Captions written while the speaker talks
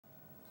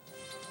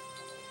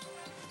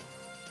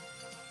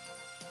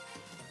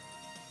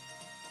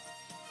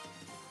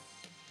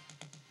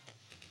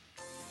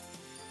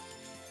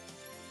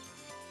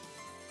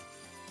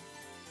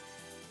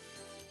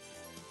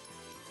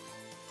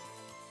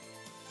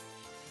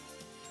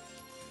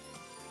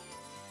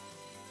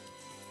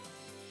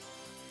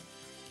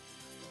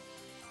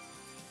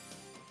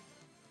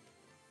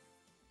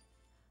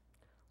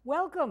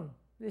Welcome.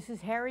 This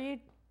is Harriet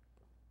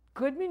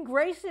Goodman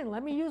Grayson.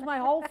 Let me use my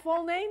whole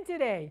full name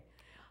today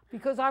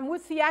because I'm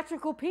with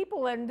theatrical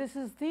people and this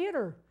is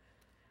theater.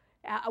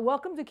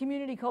 Welcome to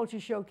Community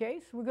Culture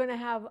Showcase. We're going to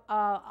have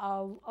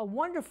a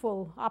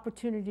wonderful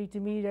opportunity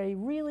to meet a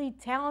really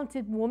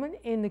talented woman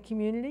in the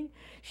community.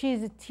 She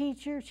is a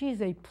teacher, she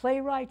is a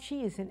playwright,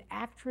 she is an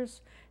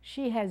actress.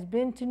 She has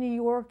been to New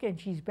York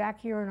and she's back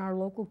here in our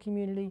local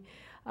community.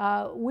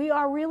 We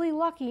are really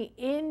lucky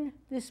in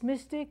this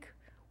Mystic,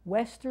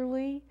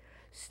 Westerly,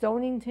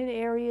 Stonington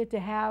area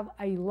to have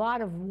a lot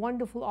of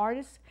wonderful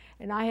artists,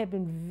 and I have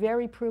been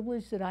very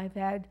privileged that I've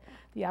had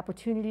the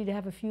opportunity to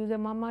have a few of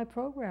them on my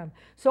program.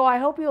 So I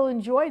hope you'll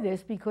enjoy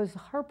this because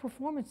her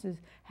performances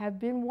have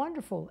been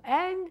wonderful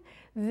and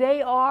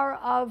they are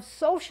of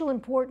social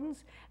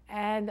importance,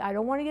 and I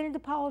don't want to get into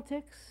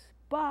politics,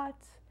 but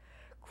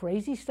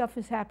crazy stuff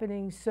is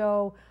happening.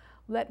 So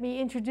let me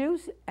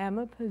introduce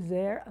Emma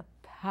Palzere.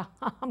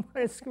 I'm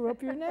going to screw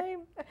up your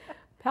name.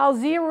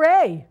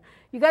 Palzere-Rae.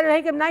 You got to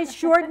make a nice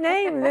short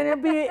name, and then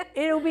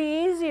it'll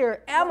be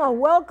easier. Emma,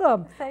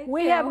 welcome. Thank you.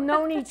 We have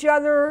known each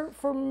other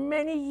for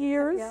many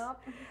years,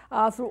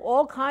 Yep. through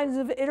all kinds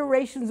of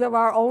iterations of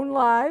our own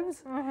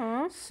lives.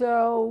 Mm-hmm.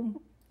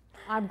 So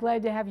I'm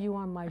glad to have you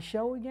on my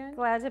show again.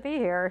 Glad to be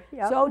here.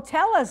 Yep. So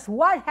tell us,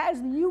 what has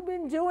you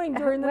been doing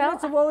during the Well,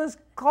 midst of all this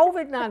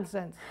COVID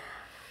nonsense?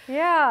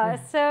 Yeah,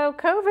 so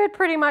COVID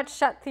pretty much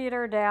shut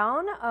theater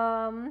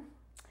down.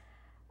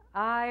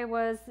 I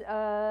was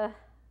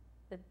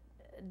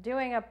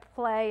doing a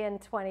play in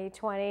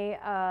 2020,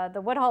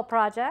 the Woodhull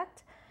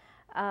Project,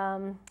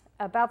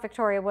 about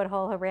Victoria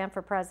Woodhull, who ran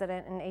for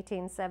president in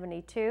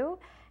 1872,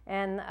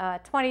 and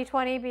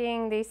 2020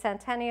 being the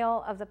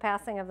centennial of the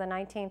passing of the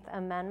 19th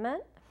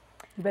Amendment.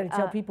 You better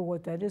tell people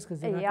what that is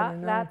because they're not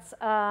going to know. That's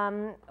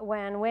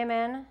when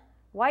women,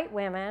 white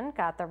women,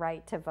 got the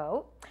right to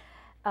vote.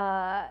 So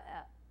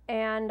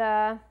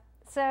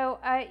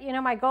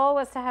my goal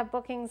was to have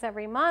bookings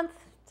every month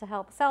to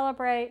help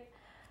celebrate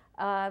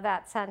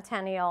that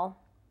centennial,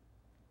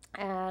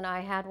 and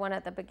I had one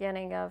at the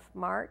beginning of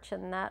March,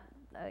 and that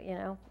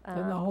and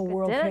the whole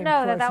world didn't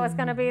know that was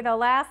going to be the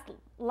last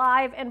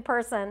live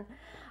in-person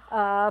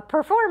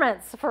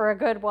performance for a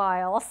good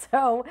while.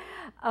 So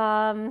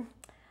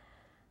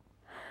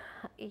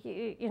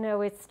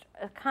it's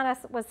kind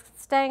of was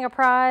staying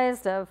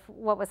apprised of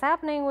what was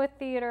happening with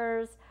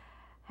theaters,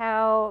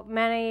 how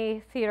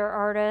many theater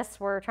artists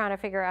were trying to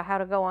figure out how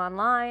to go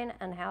online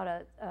and how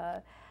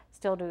to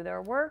still do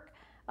their work.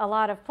 A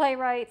lot of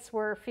playwrights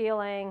were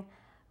feeling,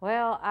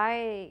 well,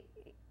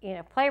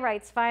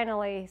 playwrights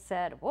finally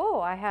said,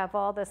 whoa, I have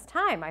all this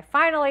time. I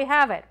finally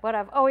have it, what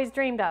I've always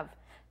dreamed of,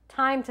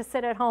 time to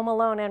sit at home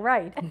alone and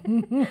write.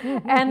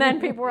 And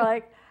then people were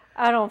like,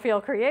 I don't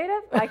feel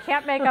creative. I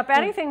can't make up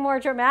anything more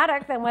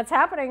dramatic than what's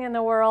happening in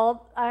the world.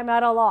 I'm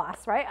at a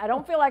loss, right? I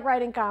don't feel like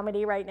writing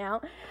comedy right now.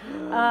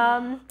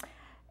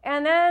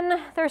 And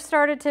then there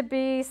started to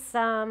be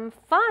some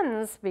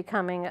funds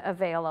becoming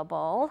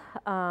available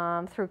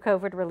through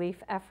COVID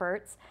relief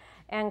efforts.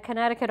 And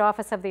Connecticut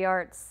Office of the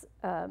Arts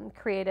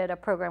created a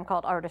program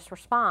called Artists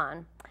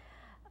Respond.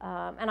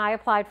 And I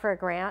applied for a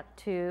grant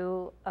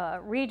to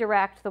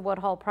redirect the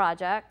Woodhull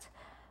Project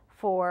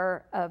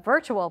for a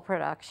virtual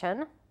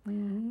production.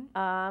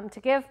 Mm-hmm. To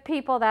give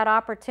people that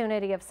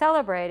opportunity of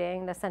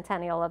celebrating the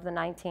centennial of the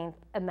 19th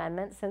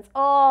Amendment, since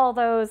all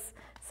those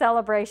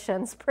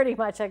celebrations pretty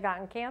much had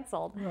gotten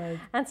canceled. Right.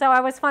 And so I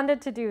was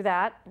funded to do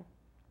that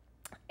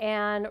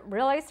and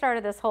really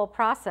started this whole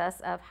process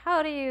of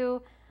how do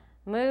you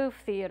move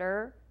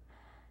theater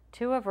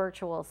to a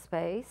virtual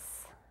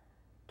space,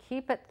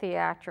 keep it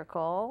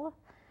theatrical.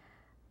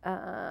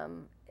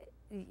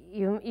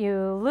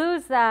 You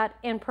lose that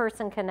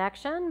in-person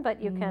connection,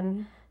 but you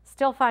can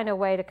still find a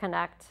way to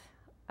connect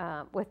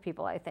with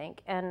people, I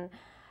think. And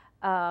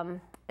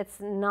it's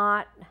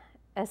not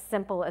as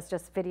simple as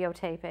just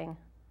videotaping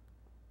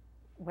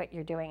what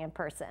you're doing in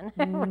person,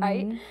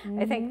 right?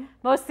 I think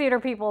most theater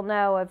people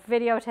know a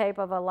videotape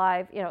of a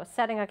live,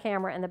 setting a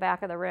camera in the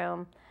back of the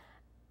room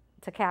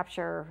to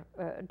capture,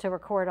 to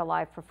record a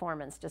live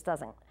performance just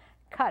doesn't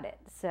cut it.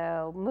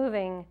 So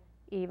moving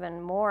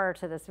even more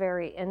to this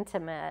very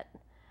intimate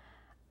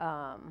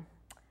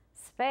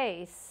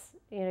space,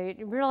 you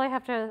really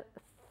have to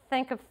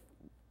think of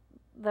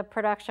the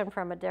production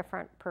from a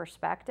different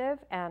perspective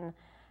and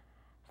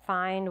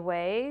find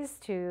ways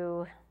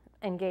to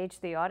engage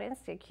the audience.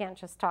 You can't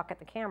just talk at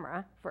the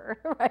camera,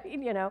 right?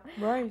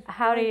 Right.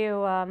 How do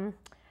you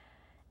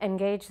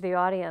engage the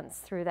audience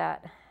through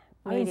that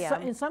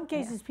medium? In some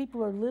cases,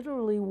 people are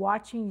literally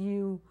watching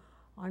you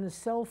on a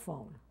cell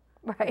phone.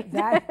 Right.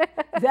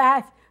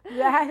 That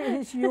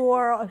is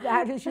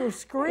your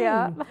screen.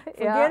 Yeah.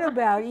 Forget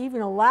about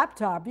even a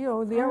laptop. There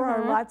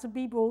are lots of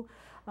people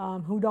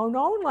who don't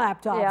own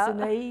laptops,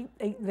 and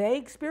they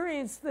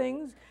experience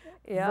things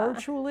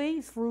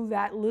virtually through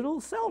that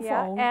little cell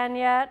phone. And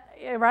yet,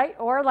 right,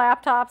 or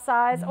laptop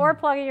size, or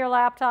plugging your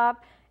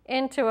laptop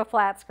into a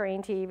flat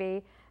screen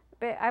TV.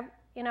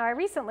 you know, I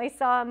recently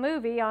saw a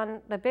movie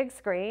on the big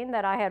screen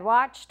that I had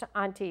watched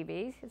on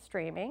TV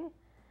streaming.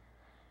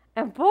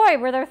 And boy,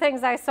 were there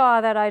things I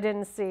saw that I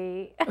didn't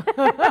see,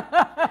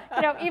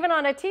 you know, even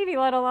on a TV,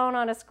 let alone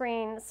on a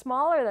screen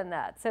smaller than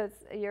that. So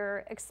it's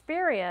your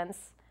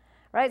experience,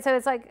 right? So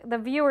it's like the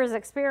viewer's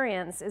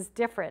experience is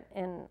different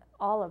in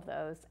all of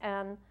those.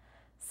 And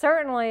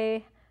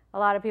certainly a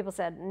lot of people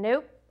said,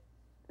 nope,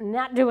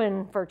 not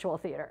doing virtual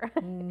theater.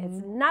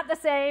 It's not the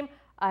same.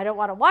 I don't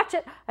want to watch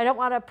it. I don't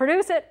want to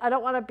produce it. I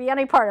don't want to be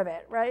any part of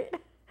it, right?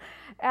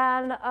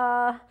 And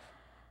I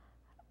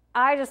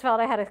just felt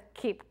I had to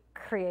keep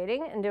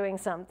creating and doing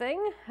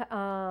something,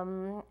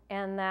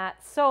 and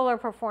that solar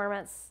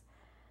performance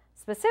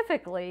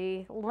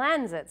specifically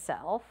lends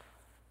itself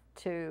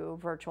to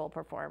virtual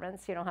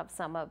performance. You don't have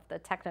some of the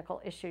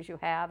technical issues you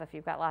have if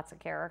you've got lots of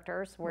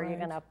characters, where you're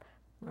gonna,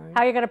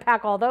 how you're gonna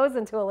pack all those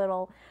into a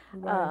little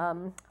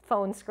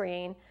phone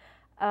screen.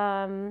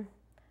 And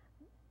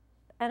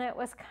it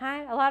was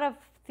a lot of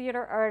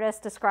theater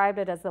artists described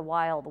it as the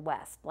Wild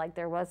West, like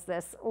there was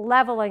this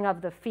leveling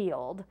of the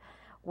field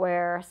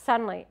where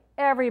suddenly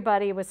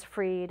everybody was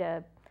free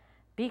to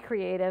be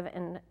creative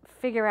and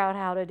figure out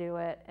how to do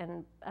it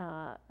and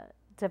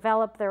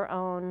develop their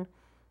own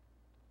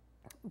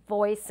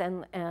voice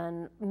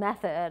and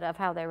method of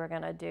how they were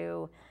going to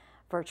do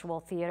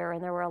virtual theater.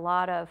 And there were a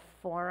lot of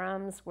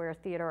forums where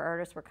theater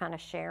artists were kind of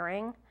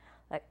sharing,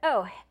 like,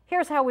 oh,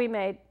 here's how we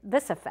made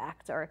this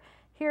effect, or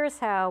here's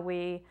how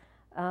we,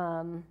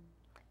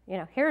 you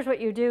know, here's what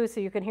you do so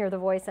you can hear the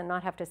voice and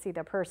not have to see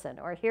the person,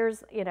 or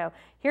here's, you know,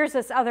 here's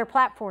this other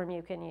platform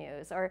you can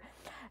use. Or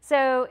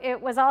so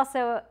it was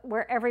also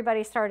where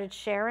everybody started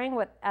sharing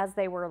what as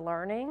they were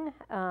learning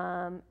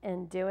and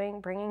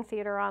bringing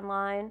theater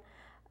online,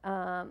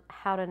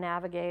 how to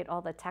navigate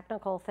all the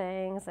technical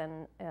things,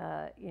 and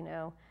you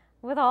know,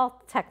 with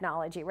all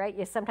technology, right?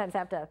 You sometimes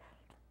have to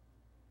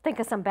think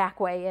of some back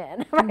way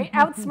in, right?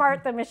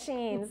 Outsmart the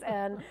machines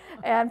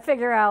and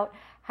figure out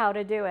how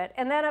to do it.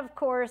 And then, of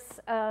course,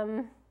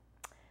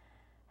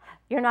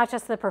 you're not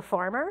just the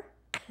performer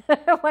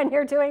when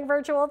you're doing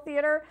virtual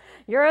theater.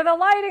 You're the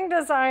lighting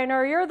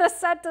designer, you're the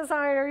set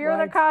designer, you're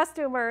the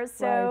costumer.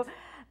 So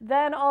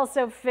then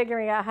also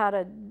figuring out how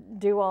to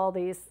do all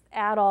these,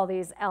 add all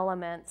these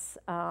elements,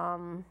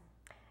 and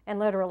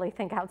literally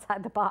think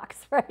outside the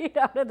box, right?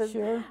 Out of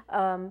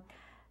the,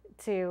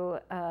 to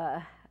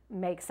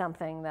make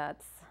something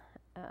that's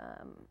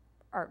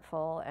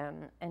artful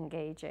and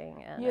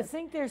engaging. And you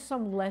think there's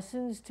some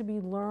lessons to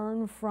be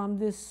learned from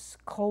this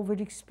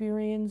COVID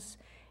experience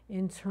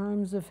in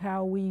terms of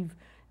how we've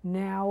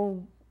now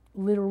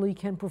literally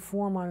can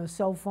perform on a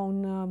cell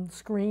phone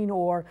screen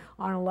or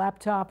on a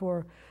laptop,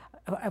 or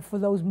for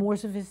those more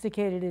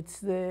sophisticated, it's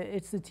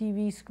the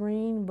TV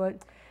screen.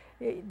 But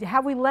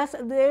have we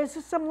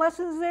there's some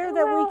lessons there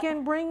that we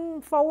can bring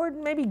forward?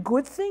 Maybe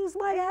good things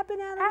might happen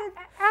out of it?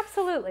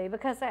 Absolutely,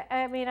 because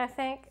I mean, I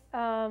think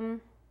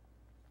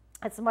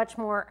it's much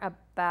more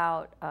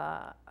about,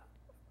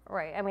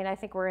 right, I mean, I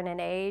think we're in an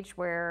age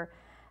where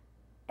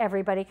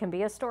everybody can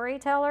be a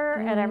storyteller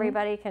and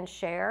everybody can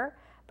share,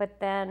 but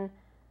then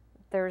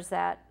there's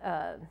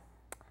that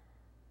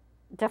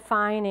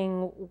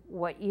defining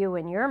what you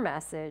and your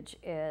message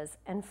is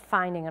and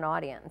finding an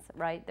audience,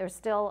 right? There's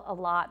still a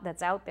lot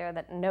that's out there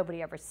that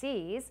nobody ever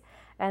sees,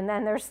 and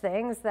then there's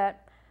things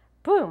that,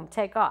 boom,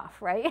 take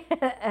off, right?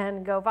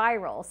 And go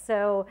viral.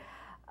 So,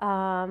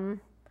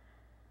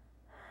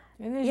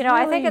 you know,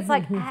 I think it's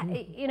like,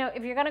 you know,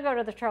 if you're going to go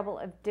to the trouble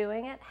of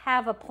doing it,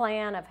 have a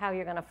plan of how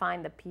you're going to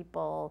find the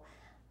people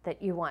that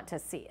you want to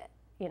see it.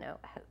 You know,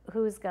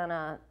 who's going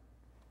to,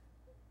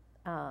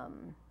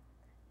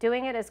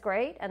 doing it is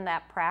great, and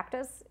that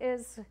practice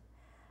is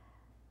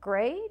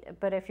great,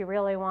 but if you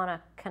really want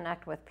to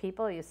connect with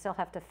people, you still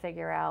have to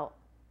figure out,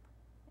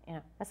 you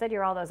know, I said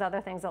you're all those other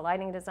things, a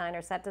lighting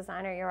designer, set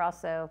designer, you're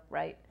also,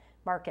 right,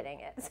 marketing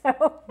it.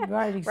 So,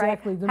 right,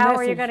 exactly. Right? How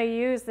are you going to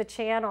use the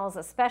channels,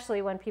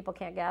 especially when people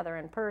can't gather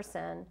in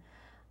person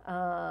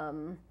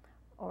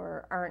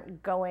or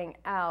aren't going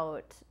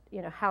out?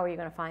 You know, how are you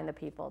going to find the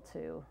people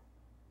to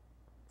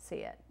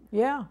see it?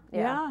 Yeah.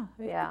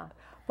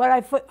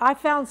 But I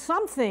found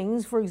some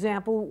things, for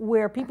example,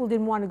 where people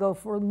didn't want to go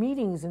for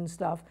meetings and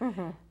stuff.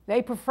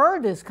 They prefer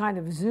this kind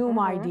of Zoom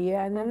idea.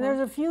 And then there's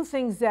a few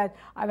things that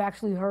I've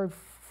actually heard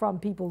from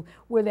people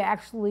where they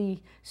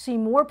actually see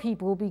more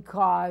people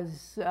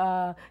because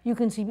you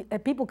can see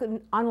people can,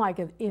 unlike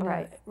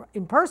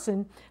in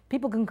person,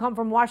 people can come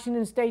from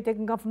Washington State, they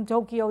can come from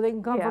Tokyo, they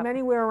can come from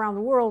anywhere around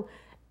the world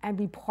and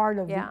be part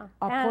of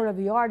part of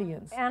the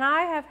audience. And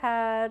I have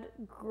had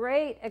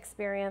great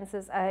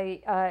experiences.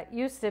 I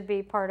used to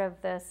be part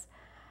of this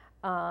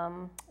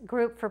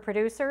group for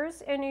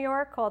producers in New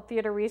York called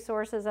Theater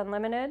Resources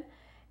Unlimited.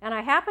 And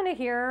I happened to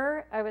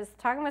hear, I was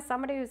talking with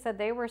somebody who said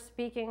they were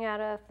speaking at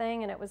a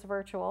thing and it was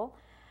virtual.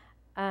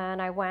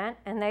 And I went,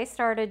 and they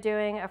started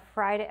doing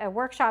a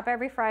workshop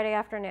every Friday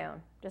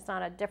afternoon, just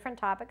on a different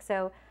topic.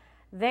 So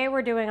they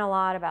were doing a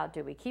lot about,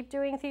 do we keep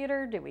doing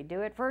theater? Do we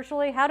do it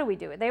virtually? How do we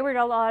do it? They were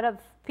a lot of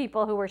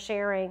people who were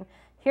sharing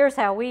here's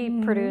how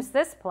we produced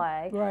this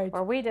play, Right.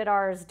 or we did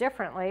ours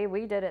differently,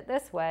 we did it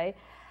this way.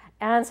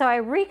 And so I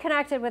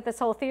reconnected with this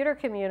whole theater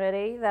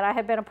community that I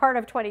had been a part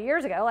of 20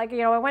 years ago. Like,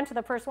 I went to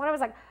the first one, I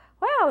was like,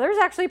 wow, there's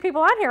actually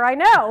people on here I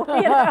know,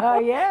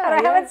 Yeah, and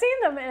I haven't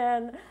seen them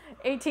in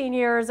 18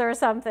 years or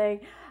something.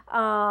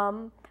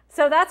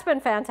 So that's been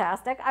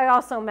fantastic. I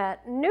also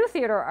met new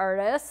theater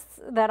artists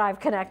that I've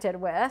connected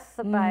with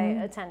by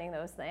attending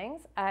those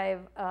things.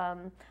 I've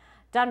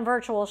done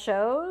virtual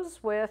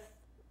shows with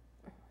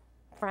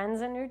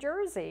friends in New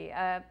Jersey.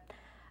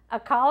 A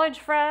college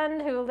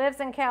friend who lives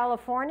in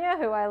California,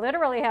 who I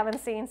literally haven't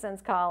seen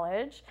since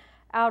college,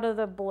 out of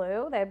the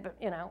blue,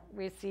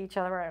 we see each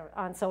other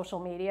on social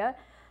media,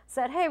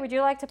 said, hey, would you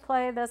like to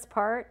play this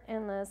part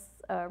in this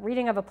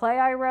reading of a play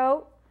I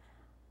wrote?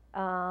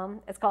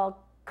 It's called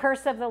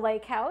Curse of the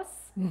Lake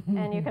House,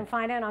 and you can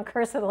find it on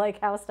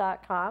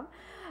curseofthelakehouse.com.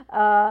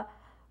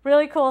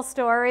 Really cool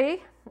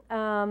story.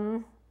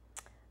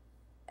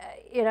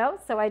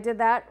 So I did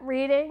that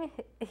reading.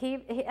 He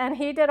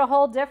did a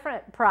whole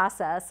different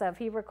process of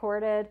he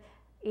recorded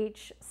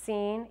each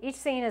scene. Each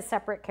scene is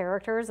separate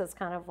characters. It's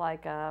kind of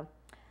like a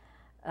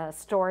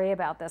story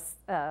about this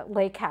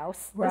lake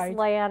house, Right. this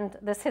land,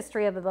 this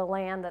history of the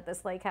land that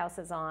this lake house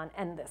is on,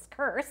 and this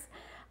curse.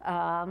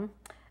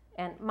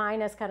 And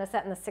mine is kind of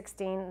set in the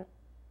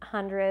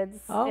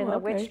 1600s in the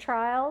witch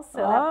trials.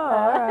 So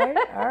all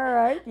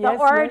right. the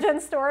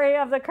origin story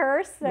of the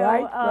curse. So,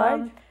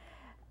 Right.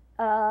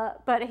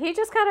 But he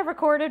just kind of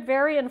recorded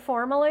very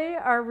informally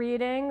our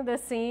reading the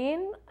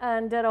scene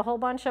and did a whole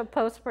bunch of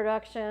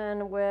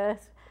post-production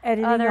with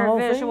Editing other the whole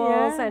thing,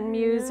 visuals yeah, and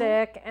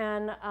music.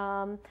 And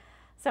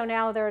so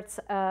now there's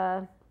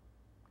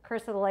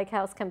Curse of the Lake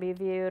House can be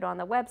viewed on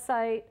the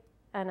website.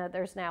 And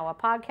there's now a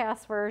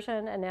podcast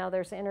version, and now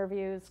there's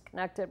interviews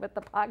connected with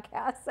the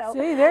podcast. So,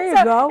 See, there you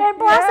go. It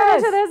blossomed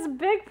into this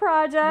big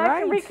project,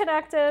 Right.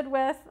 reconnected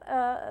with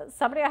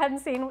somebody I hadn't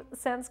seen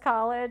since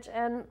college,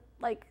 and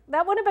like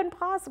that wouldn't have been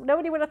possible.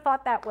 Nobody would have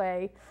thought that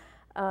way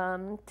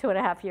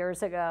 2.5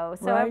 years ago.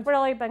 So Right. I've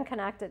really been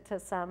connected to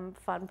some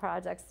fun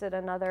projects. Did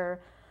another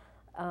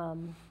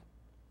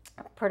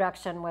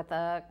production with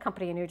a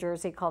company in New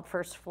Jersey called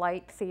First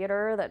Flight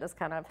Theater that is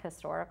kind of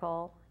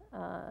historical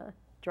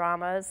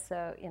dramas,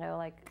 so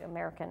like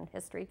American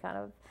history kind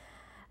of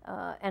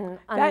and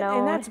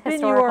unknown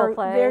historical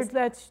plays.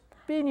 That's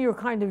been your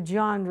kind of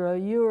genre.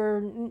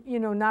 You're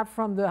not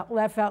from the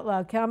Laugh Out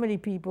Loud comedy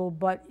people,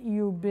 but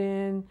you've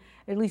been,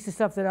 at least the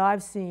stuff that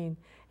I've seen,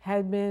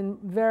 had been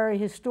very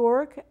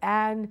historic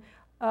and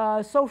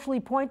socially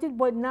pointed,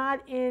 but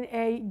not in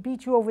a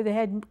beat you over the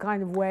head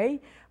kind of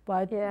way,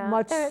 but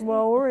much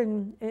slower,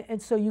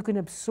 and so you can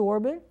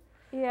absorb it.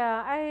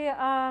 Yeah,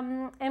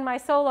 I in my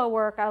solo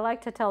work, I like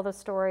to tell the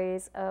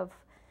stories of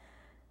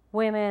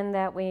women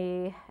that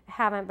we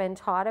haven't been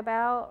taught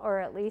about, or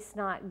at least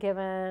not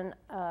given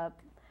a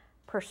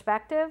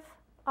perspective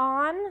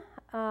on.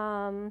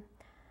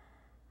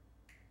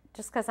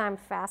 Just because I'm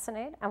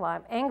fascinated, well,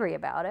 I'm angry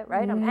about it,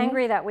 right? I'm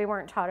angry that we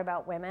weren't taught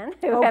about women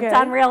who have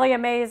done really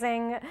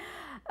amazing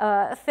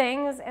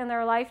things in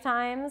their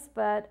lifetimes,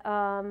 but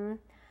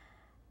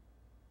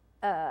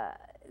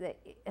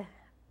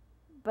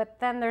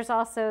then there's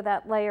also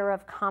that layer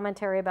of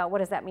commentary about what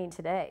does that mean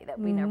today that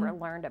we never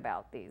learned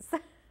about these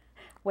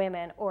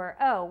women, or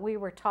we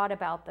were taught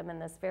about them in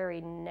this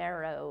very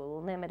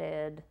narrow,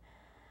 limited,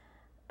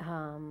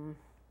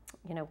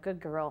 good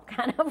girl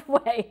kind of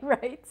way,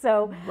 right?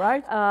 So,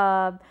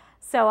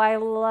 so I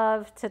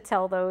love to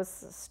tell those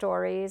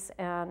stories.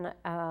 And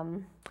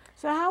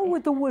so how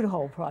with the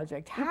Woodhull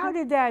project, how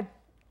did that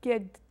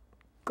get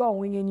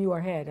going in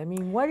your head? I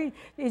mean,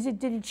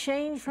 did it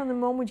change from the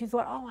moment you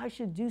thought, oh, I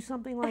should do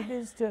something like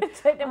this to?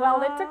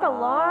 Well, it took a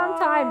long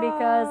time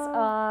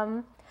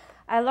because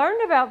I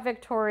learned about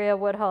Victoria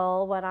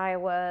Woodhull when I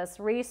was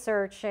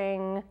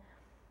researching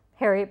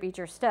Harriet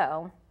Beecher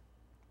Stowe,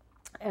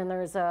 and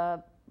there's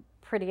a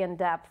pretty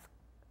in-depth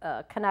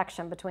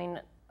connection between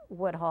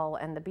Woodhull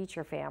and the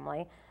Beecher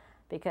family,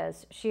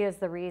 because she is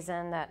the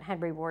reason that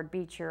Henry Ward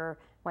Beecher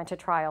went to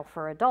trial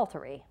for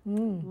adultery.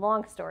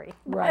 Long story.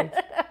 Right.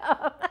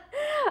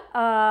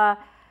 So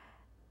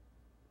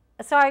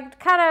I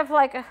kind of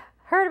like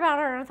heard about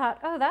her and thought,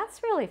 oh,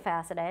 that's really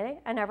fascinating.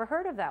 I never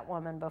heard of that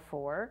woman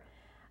before.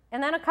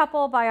 And then a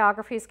couple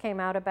biographies came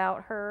out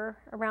about her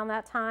around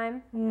that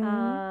time,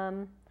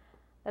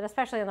 that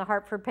especially in the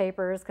Hartford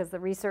papers, because the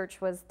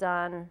research was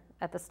done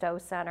at the Stowe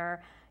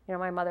Center.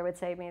 My mother would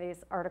save me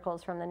these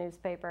articles from the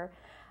newspaper.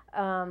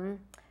 And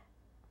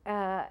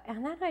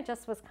then I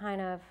just was kind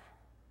of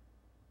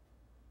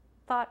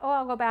thought, oh,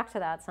 I'll go back to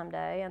that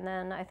someday. And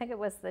then I think it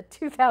was the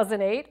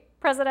 2008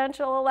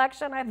 presidential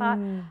election. I thought,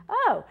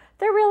 oh,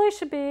 there really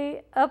should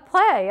be a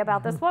play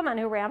about this woman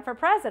who ran for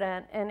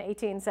president in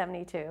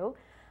 1872.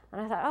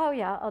 And I thought, oh,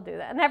 yeah, I'll do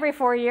that. And every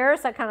 4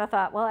 years, I kind of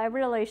thought, well, I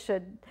really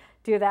should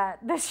do that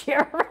this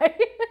year,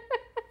 right?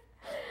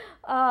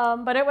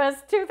 But it was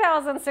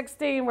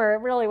 2016 where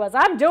it really was,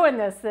 I'm doing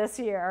this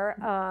year.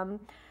 And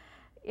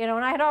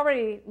I had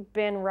already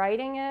been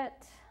writing it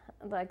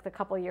like the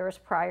couple years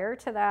prior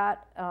to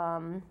that.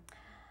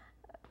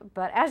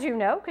 But as you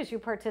know, because you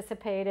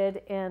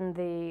participated in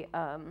the,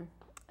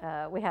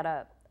 we had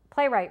a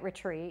Playwright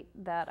retreat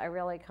that I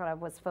really kind of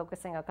was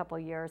focusing a couple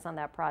years on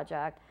that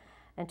project.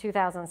 In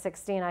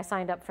 2016, I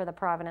signed up for the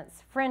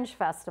Providence Fringe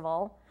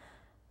Festival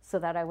so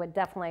that I would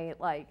definitely,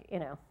 like, you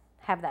know,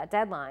 have that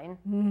deadline.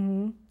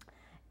 Mm-hmm.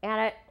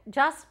 And it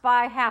just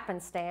by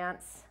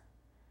happenstance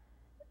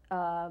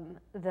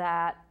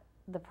that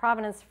the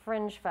Providence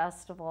Fringe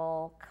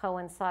Festival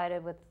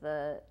coincided with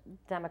the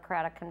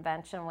Democratic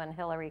Convention when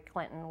Hillary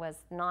Clinton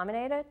was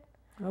nominated.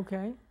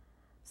 Okay.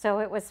 So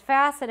it was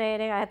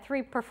fascinating. I had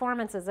 3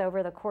 performances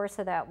over the course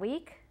of that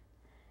week.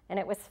 And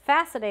it was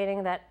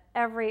fascinating that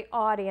every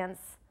audience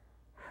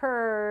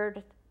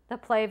heard the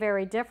play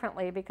very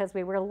differently because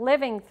we were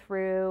living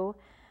through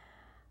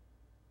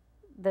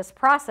this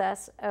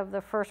process of the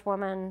first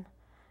woman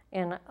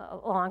in a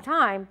long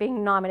time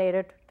being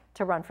nominated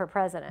to run for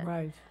president.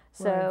 Right.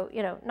 So,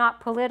 you know,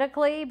 not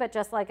politically, but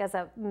just like as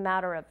a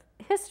matter of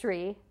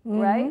history,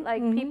 right?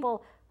 Like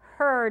people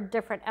heard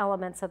different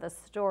elements of the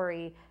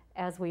story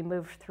as we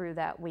moved through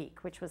that week,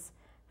 which was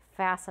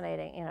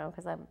fascinating, you know,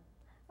 because I'm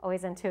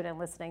always in tune and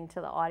listening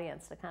to the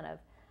audience to kind of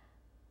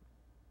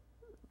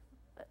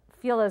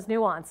feel those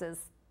nuances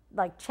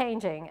like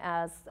changing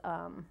as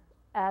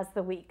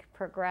the week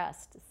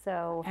progressed.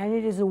 So, and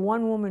it is a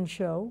one-woman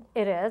show.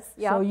 It is,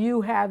 yeah. So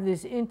you have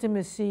this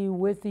intimacy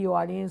with the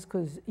audience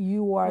because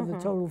you are the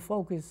total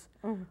focus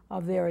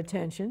of their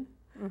attention,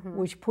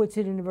 which puts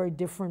it in a very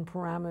different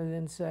parameter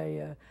than,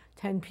 say,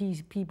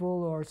 10-piece people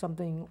or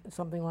something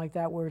like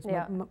that, where it's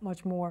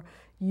much more,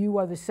 you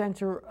are the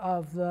center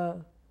of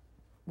the,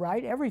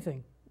 right,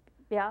 everything.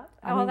 Yeah,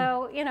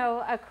 although, you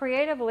know,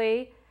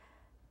 creatively,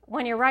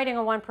 when you're writing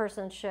a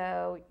one-person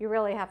show, you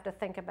really have to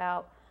think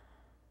about,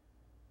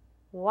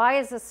 why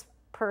is this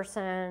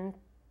person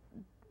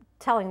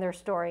telling their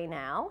story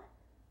now?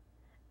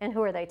 And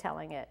who are they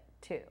telling it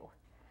to?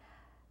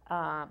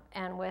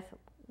 And with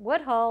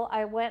Woodhull,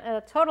 I went in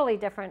a totally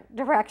different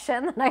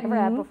direction than I ever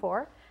had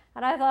before.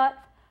 And I thought,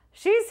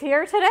 she's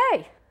here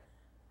today.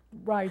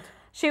 Right.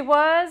 She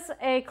was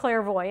a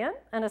clairvoyant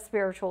and a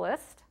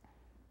spiritualist.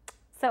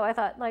 So I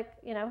thought, like,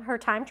 you know, her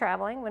time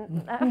traveling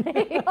wouldn't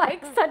be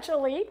like such a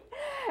leap.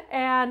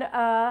 And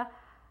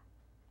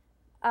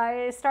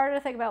I started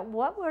to think about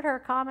what would her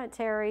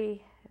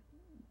commentary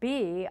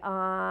be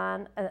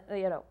on,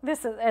 you know,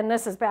 this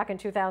is back in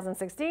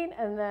 2016,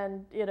 and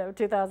then, you know,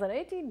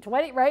 2018,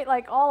 20, right,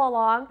 like all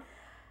along.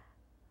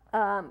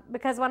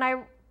 Because when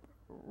I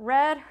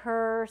read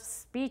her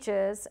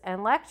speeches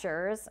and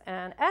lectures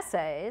and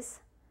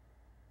essays,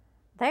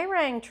 they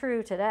rang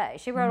true today.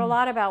 She wrote a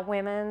lot about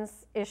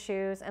women's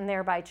issues and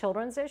thereby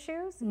children's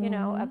issues, you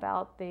know,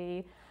 about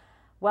the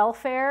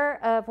welfare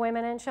of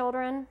women and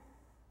children.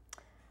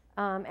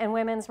 And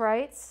women's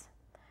rights.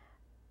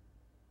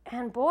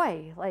 And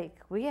boy, like,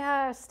 we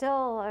are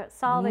still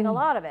solving a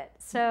lot of it.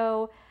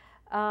 So,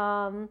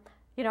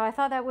 you know, I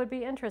thought that would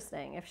be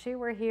interesting. If she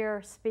were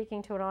here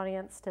speaking to an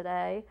audience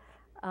today,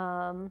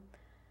 you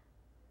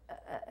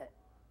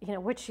know,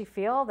 would she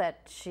feel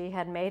that she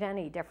had made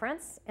any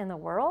difference in the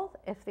world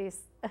if these,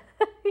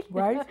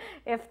 right?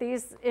 If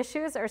these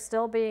issues are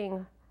still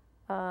being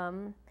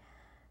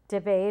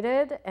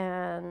debated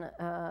and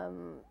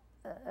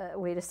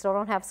we just still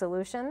don't have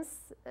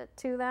solutions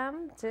to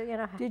them. You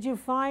know. Did you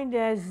find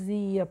as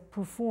the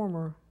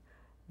performer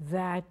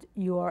that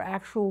your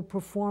actual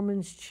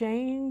performance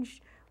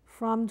changed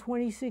from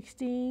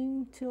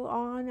 2016 till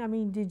on? I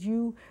mean, did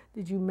you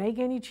make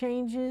any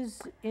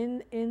changes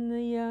in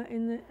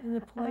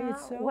the play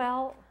itself?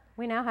 Well,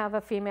 we now have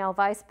a female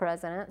vice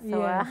president, so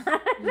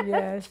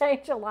yes.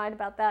 change a line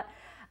about that.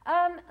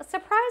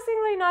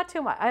 Surprisingly, not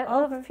too much.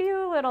 A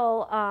few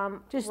little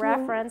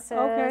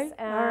references,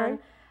 and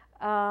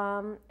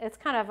it's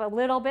kind of a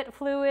little bit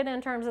fluid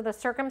in terms of the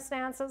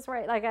circumstances,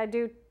 right? Like, I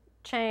do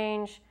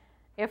change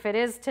if it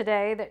is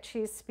today that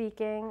she's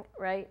speaking,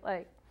 right?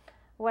 Like,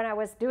 when I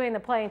was doing the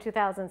play in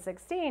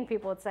 2016,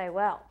 people would say,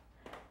 well,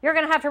 you're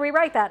going to have to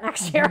rewrite that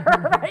next year,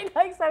 right?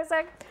 Like, so I was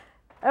like,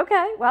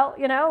 okay, well,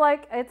 you know,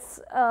 like, it's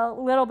a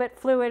little bit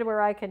fluid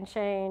where I can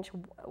change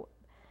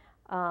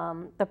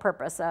the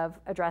purpose of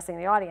addressing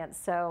the audience.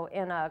 So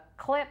in a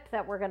clip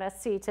that we're going to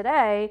see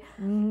today,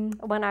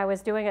 when I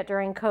was doing it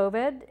during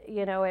COVID,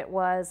 you know, it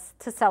was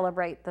to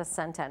celebrate the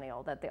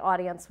centennial, that the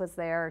audience was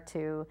there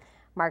to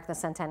mark the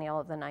centennial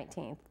of the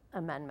 19th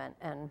Amendment.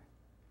 And,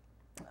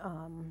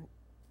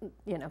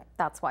 you know,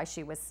 that's why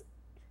she was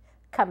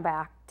come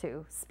back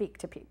to speak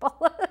to people.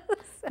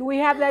 Do we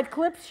have that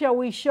clip? Shall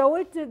we show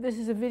it? This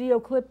is a video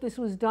clip. This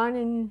was done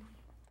in...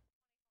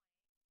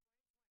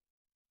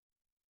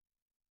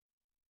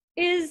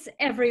 Is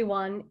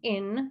everyone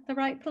in the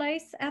right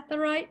place at the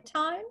right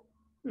time?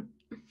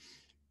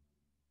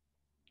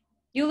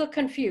 You look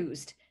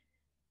confused.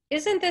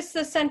 Isn't this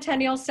the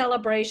centennial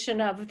celebration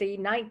of the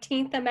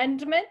 19th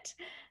Amendment?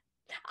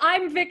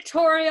 I'm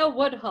Victoria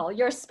Woodhull,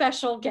 your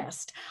special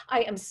guest.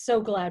 I am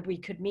so glad we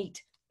could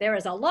meet. There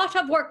is a lot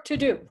of work to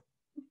do.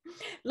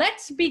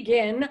 Let's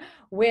begin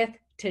with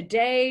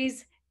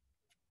today's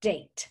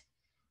date.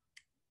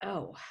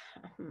 Oh,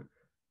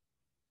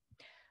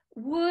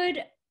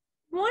 would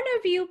one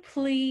of you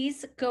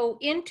please go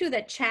into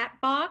the chat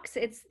box?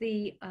 It's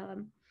the, it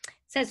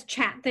says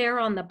chat there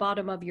on the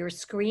bottom of your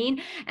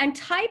screen, and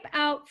type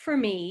out for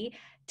me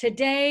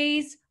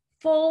today's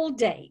full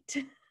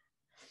date.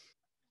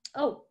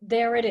 Oh,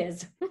 there it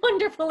is.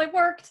 Wonderful, it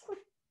worked.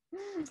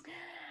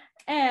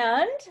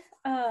 And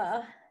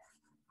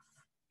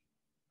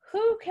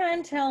who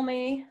can tell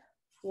me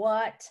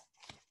what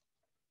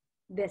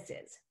this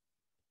is?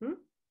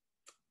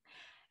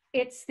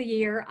 It's the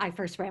year I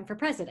first ran for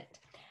president.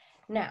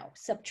 Now,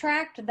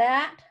 subtract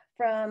that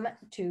from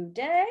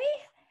today,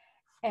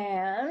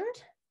 and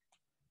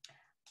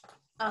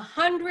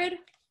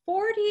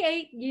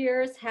 148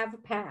 years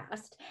have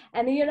passed,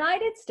 and the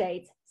United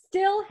States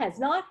still has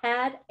not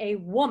had a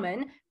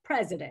woman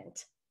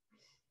president.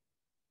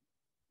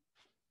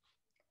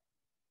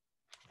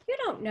 You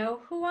don't know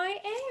who I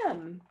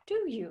am,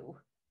 do you?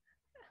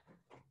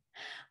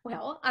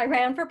 Well, I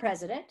ran for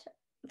president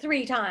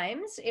 3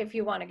 times, if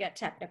you want to get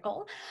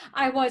technical.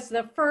 I was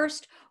the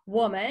first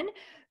woman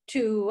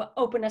to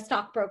open a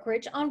stock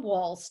brokerage on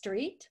Wall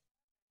Street.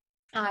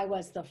 I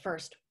was the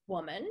first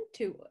woman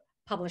to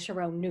publish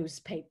her own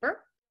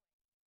newspaper.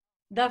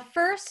 The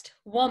first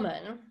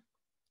woman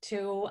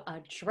to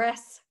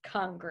address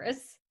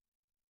Congress.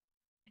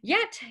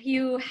 Yet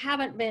you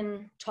haven't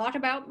been taught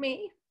about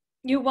me.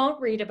 You won't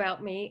read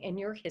about me in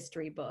your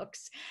history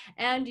books,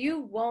 and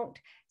you won't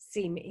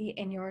see me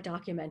in your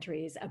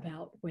documentaries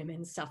about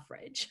women's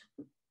suffrage.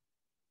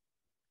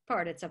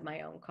 Part it's of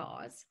my own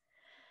cause.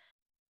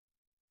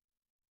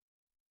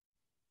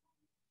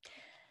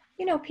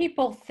 You know,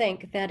 people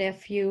think that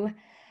if you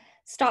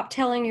stop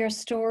telling your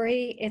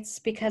story, it's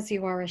because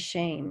you are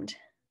ashamed.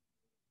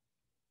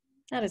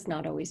 That is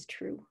not always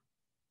true.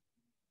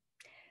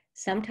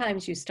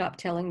 Sometimes you stop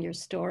telling your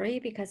story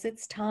because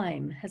its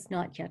time has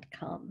not yet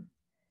come.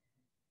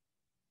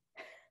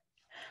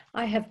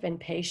 I have been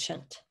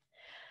patient.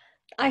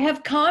 I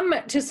have come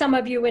to some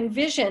of you in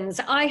visions.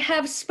 I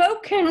have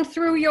spoken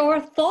through your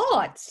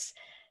thoughts.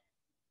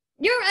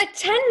 You're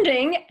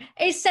attending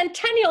a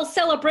centennial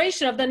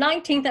celebration of the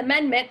 19th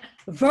Amendment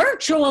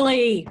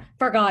virtually,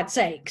 for God's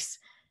sakes.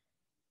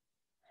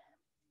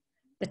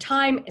 The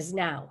time is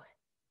now.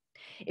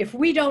 If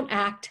we don't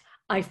act,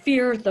 I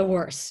fear the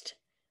worst.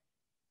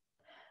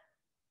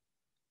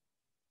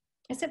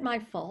 Is it my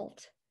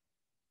fault?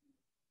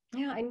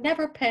 Yeah, I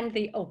never penned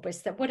the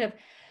opus that would have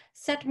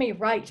set me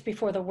right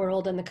before the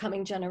world and the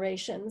coming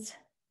generations.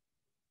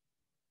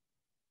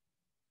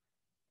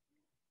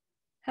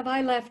 Have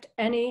I left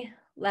any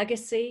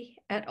legacy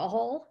at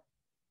all?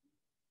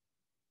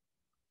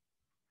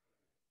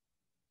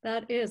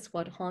 That is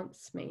what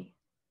haunts me.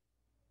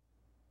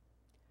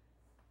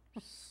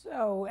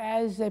 So,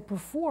 as a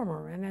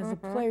performer and as a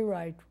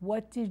playwright,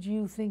 what did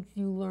you think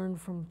you learned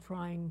from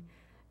trying,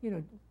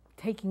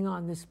 taking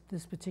on this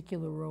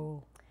particular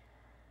role?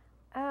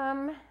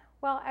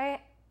 Well, I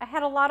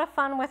had a lot of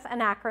fun with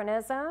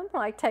anachronism,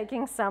 like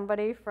taking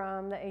somebody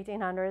from the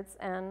 1800s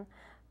and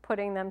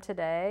putting them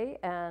today.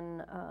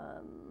 And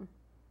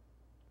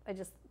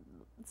it's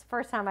the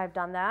first time I've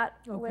done that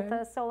with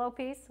a solo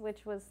piece,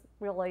 which was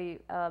really,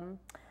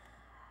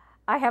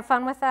 I have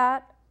fun with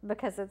that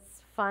because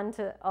it's fun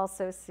to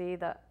also see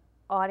the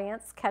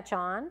audience catch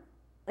on.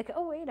 Like,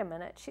 oh, wait a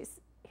minute, she's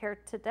here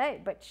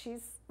today, but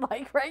she's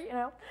like, right,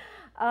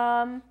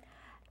 And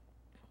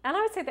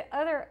I would say the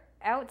other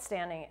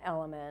outstanding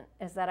element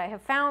is that I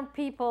have found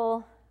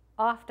people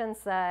often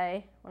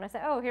say, when I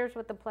say, oh, here's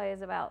what the play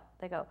is about,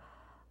 they go,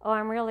 oh,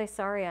 I'm really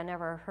sorry I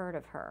never heard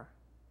of her.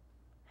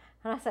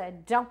 And I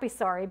said, don't be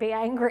sorry, be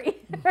angry,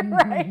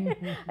 right?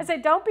 I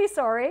said, don't be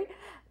sorry.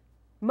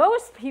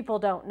 Most people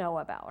don't know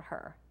about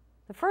her.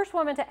 The first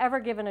woman to ever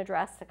give an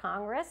address to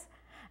Congress,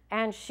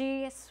 and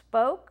she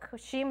spoke,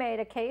 she made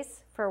a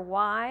case for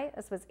why,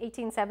 this was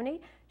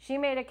 1870, she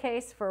made a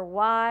case for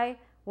why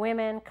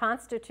women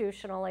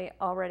constitutionally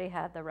already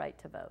had the right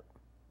to vote.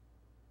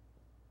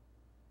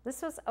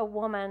 This was a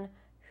woman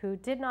who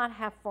did not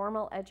have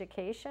formal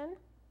education,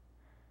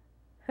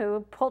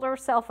 who pulled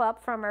herself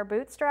up from her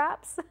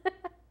bootstraps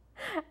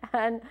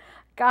and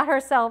got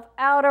herself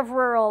out of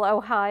rural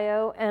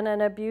Ohio and an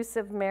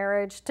abusive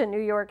marriage to New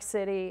York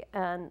City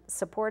and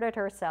supported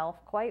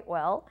herself quite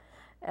well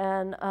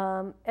and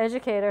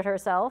educated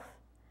herself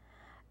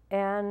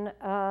and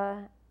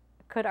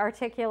could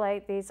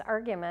articulate these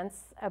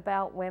arguments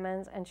about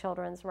women's and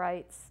children's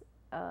rights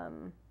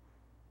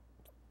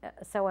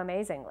so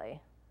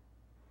amazingly.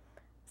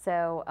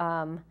 So,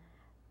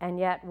 and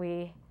yet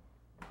we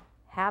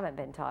haven't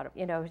been taught,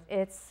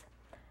 it's,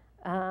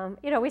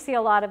 we see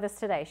a lot of this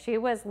today. She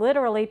was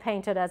literally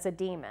painted as a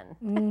demon.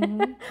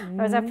 There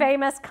was a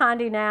famous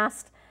Condé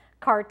Nast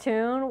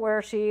cartoon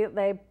where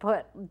they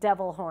put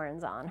devil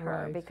horns on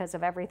her because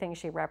of everything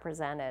she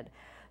represented.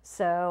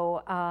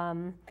 So,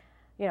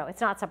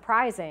 it's not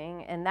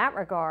surprising in that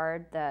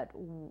regard that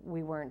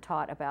we weren't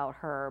taught about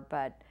her,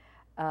 but,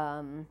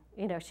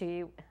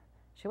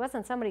 she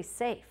wasn't somebody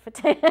safe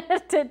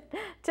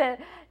to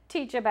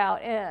teach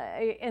about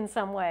in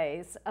some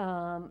ways.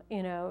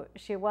 You know,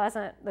 she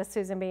wasn't the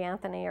Susan B.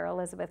 Anthony or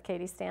Elizabeth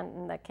Cady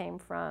Stanton that came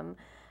from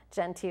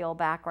genteel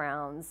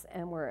backgrounds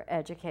and were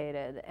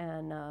educated.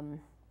 And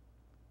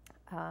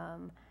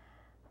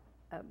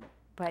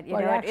but you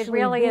know, it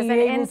really is an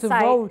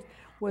insight. To vote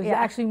was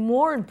actually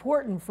more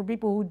important for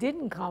people who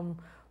didn't come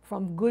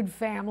from good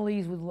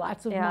families with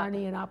lots of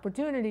money and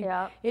opportunity.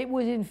 It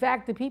was, in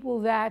fact, the people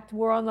that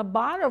were on the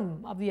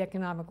bottom of the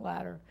economic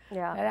ladder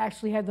that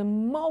actually had the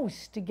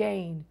most to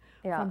gain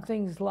from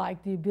things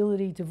like the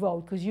ability to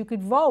vote. Because you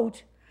could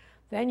vote,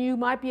 then you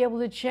might be able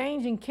to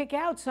change and kick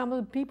out some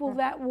of the people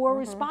that were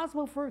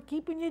responsible for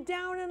keeping you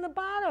down in the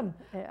bottom,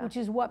 which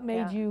is what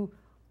made you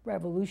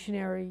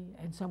revolutionary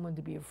and someone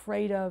to be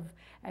afraid of.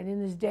 And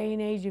in this day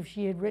and age, if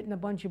she had written a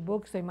bunch of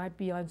books, they might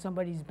be on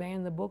somebody's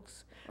ban the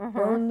books,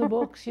 burn the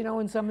books, you know,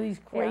 in some of these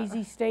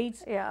crazy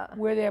states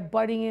where they're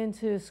butting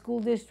into school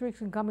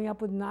districts and coming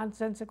up with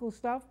nonsensical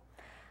stuff.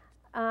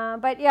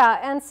 But yeah,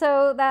 and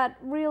so that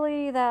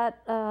really,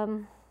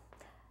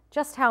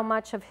 just how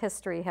much of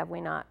history have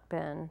we not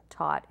been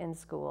taught in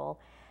school?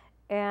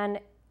 And,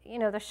 you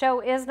know, the show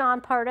is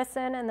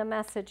nonpartisan, and the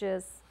message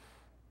is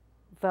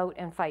vote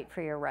and fight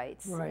for your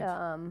rights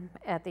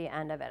at the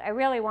end of it. I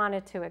really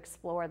wanted to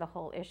explore the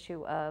whole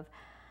issue of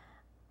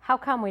how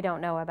come we don't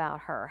know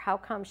about her? How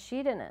come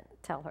she didn't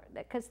tell her?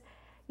 Because,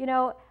 you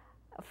know,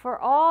 for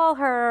all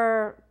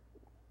her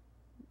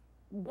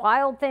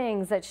wild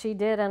things that she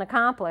did and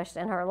accomplished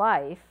in her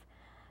life,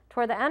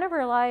 toward the end of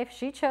her life,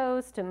 she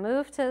chose to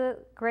move to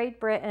Great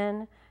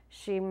Britain.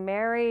 She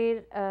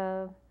married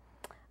a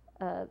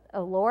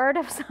lord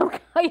of some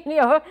kind, you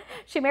know.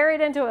 She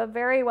married into a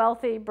very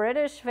wealthy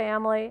British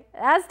family,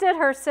 as did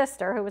her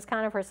sister, who was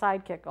kind of her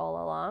sidekick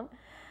all along.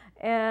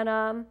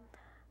 And,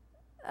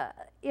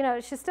 you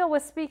know, she still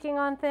was speaking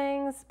on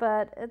things,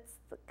 but it's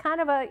kind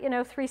of a, you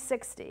know,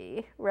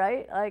 360,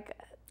 right? Like,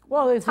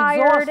 well, it's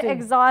tired,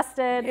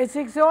 exhausted. It's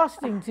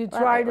exhausting to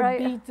try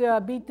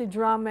to beat the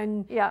drum,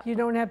 and you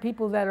don't have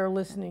people that are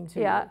listening to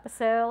you.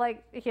 So,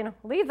 like, you know,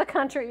 leave the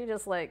country, you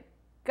just, like,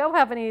 go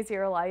have an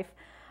easier life.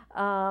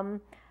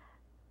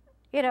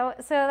 You know,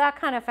 so that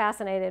kind of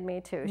fascinated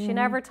me too. She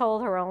never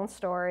told her own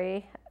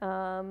story,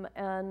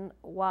 and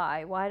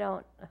why? Why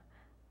don't,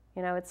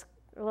 you know, it's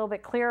a little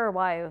bit clearer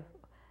why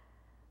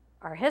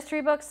our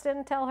history books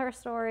didn't tell her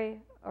story,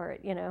 or,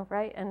 you know,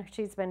 right? And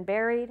she's been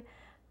buried,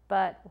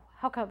 but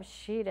how come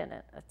she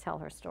didn't tell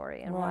her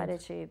story, and why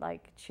did she,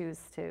 like, choose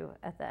to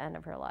at the end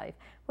of her life?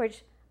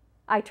 Which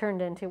I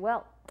turned into,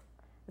 well,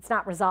 it's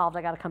not resolved,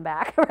 I got to come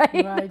back,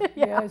 right? Right,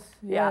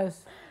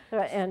 yes.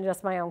 And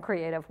just my own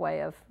creative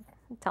way of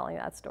telling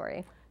that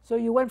story. So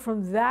you went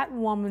from that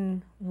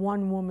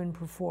one-woman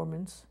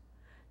performance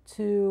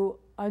to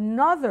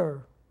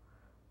another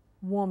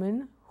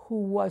woman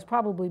who was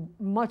probably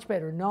much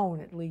better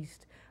known, at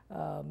least.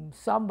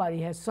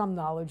 Somebody has some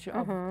knowledge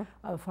of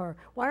her.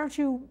 Why don't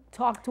you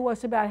talk to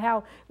us about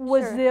how,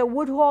 was there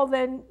Woodhall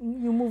then,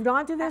 you moved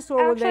on to this,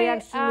 or were they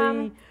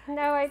actually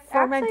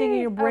fermenting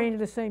in your brain at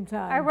the same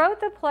time? I wrote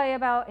the play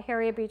about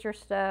Harriet Beecher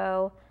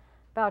Stowe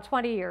about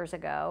 20 years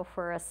ago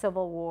for a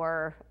Civil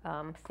War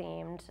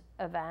themed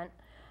event,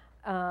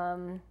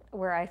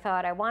 where I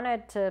thought I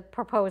wanted to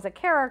propose a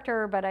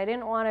character, but I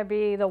didn't want to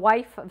be the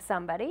wife of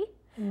somebody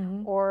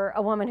or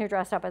a woman who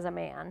dressed up as a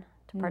man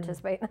to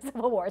participate in the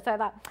Civil War. So I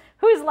thought,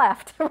 who's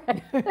left?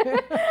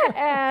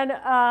 And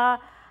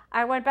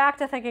I went back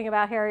to thinking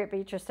about Harriet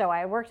Beecher Stowe.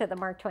 I worked at the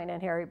Mark Twain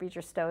and Harriet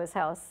Beecher Stowe's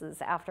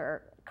houses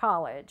after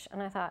college,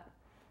 and I thought,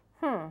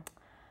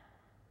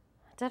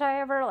 did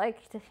I ever, like,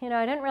 you know,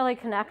 I didn't really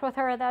connect with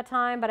her at that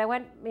time, but I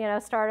went, you know,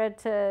 started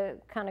to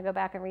kind of go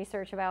back and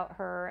research about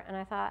her, and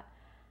I thought,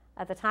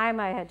 at the time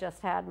I had just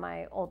had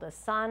my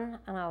oldest son,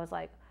 and I was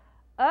like,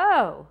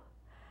 oh,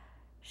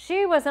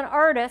 she was an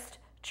artist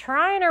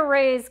trying to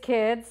raise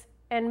kids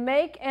and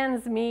make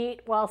ends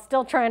meet while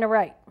still trying to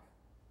write.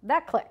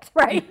 That clicked,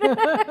 right?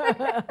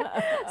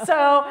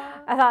 So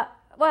I thought,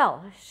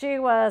 well, she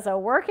was a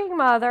working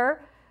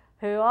mother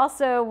who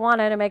also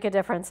wanted to make a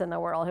difference in the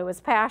world, who was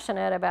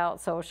passionate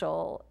about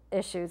social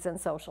issues and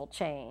social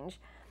change.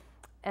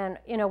 And,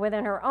 you know,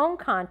 within her own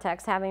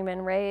context, having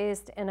been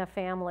raised in a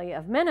family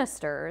of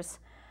ministers,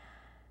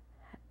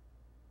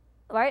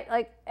 right?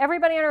 Like,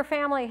 everybody in her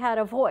family had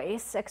a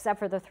voice except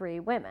for the three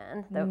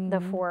women,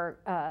 the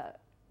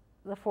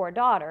four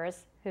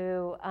daughters,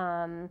 who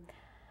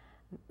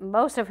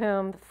most of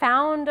whom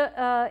found,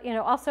 you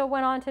know, also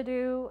went on to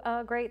do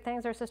great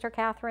things. Her sister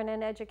Catherine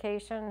in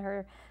education,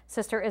 her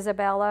sister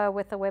Isabella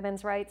with the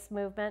women's rights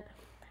movement.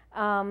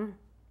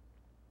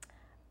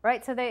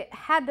 Right, so they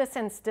had this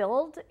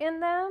instilled in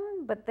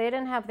them, but they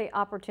didn't have the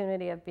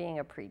opportunity of being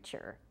a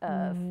preacher,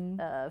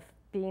 of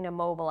being to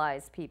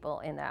mobilize people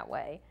in that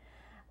way.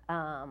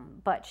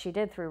 But she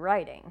did through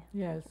writing.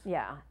 Yes.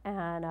 Yeah,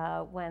 and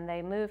when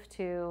they moved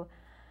to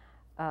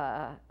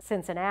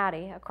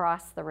Cincinnati,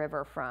 across the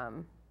river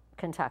from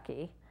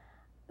Kentucky,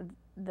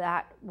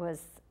 that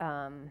was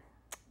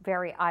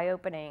very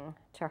eye-opening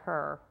to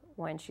her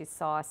when she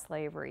saw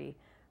slavery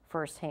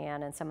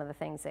firsthand and some of the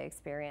things they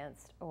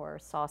experienced, or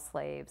saw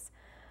slaves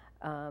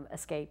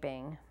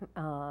escaping.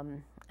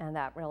 And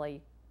that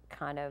really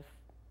kind of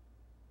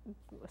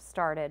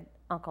started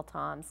Uncle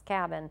Tom's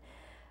Cabin,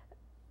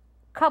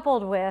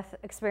 coupled with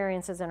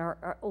experiences in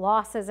her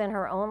losses in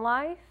her own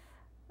life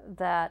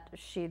that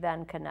she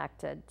then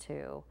connected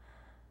to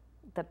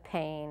the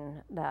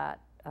pain that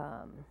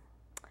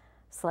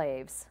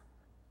slaves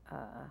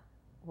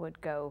would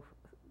go,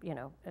 you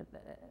know,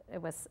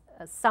 it was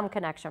some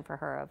connection for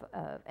her of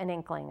an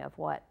inkling of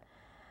what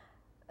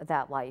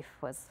that life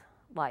was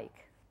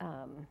like.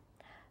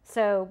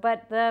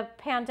 But the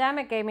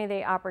pandemic gave me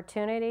the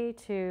opportunity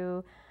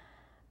to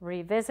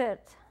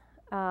revisit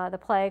the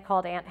play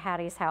called Aunt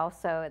Hattie's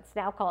House. So it's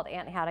now called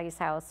Aunt Hattie's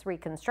House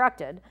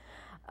Reconstructed,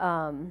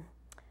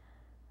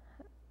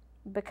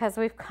 because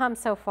we've come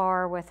so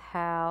far with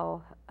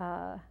how,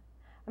 I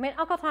mean,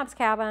 Uncle Tom's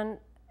Cabin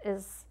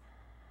is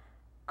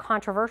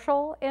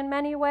controversial in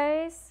many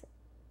ways.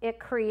 It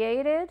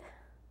created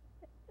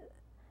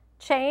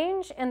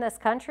change in this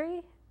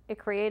country. It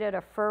created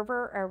a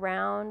fervor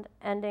around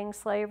ending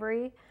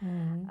slavery.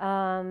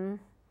 Mm-hmm.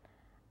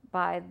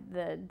 By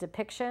the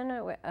depiction,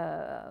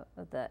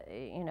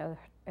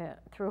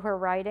 through her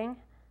writing,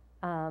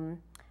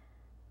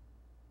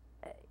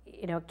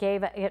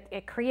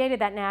 it created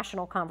that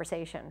national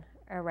conversation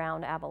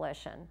around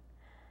abolition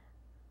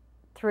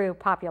through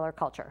popular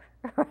culture,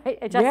 right?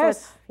 It just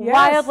was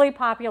wildly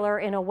popular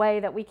in a way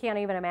that we can't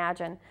even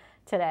imagine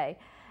today.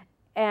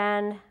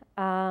 And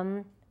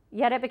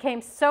yet it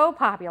became so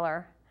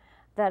popular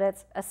that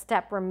it's a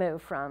step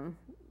removed from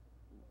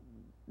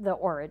the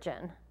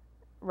origin,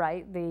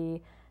 right?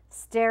 The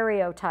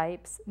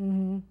stereotypes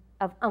mm-hmm.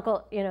 of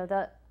Uncle,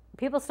 the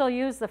people still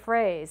use the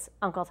phrase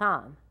Uncle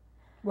Tom.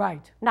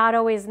 Right. Not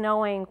always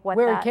knowing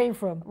where it came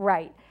from.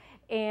 Right.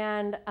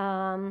 And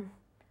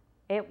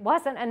it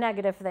wasn't a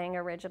negative thing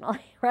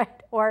originally,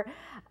 right? Or,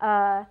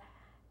 and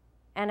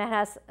it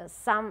has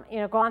some,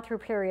 gone through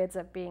periods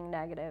of being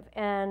negative.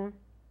 And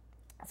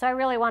so I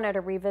really wanted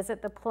to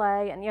revisit the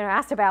play and,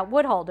 asked about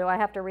Woodhull, do I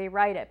have to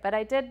rewrite it? But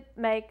I did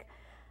make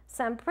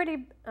some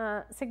pretty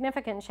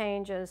significant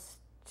changes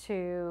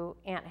to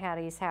Aunt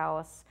Hattie's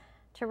House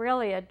to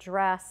really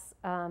address,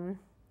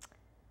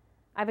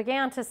 I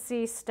began to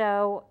see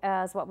Stowe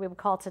as what we would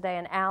call today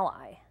an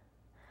ally,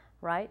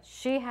 right?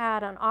 She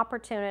had an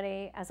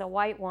opportunity as a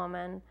white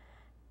woman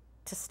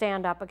to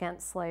stand up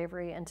against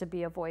slavery and to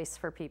be a voice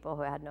for people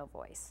who had no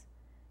voice.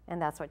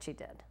 And that's what she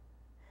did.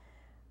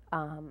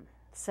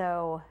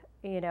 So,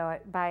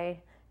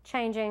 by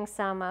changing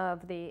some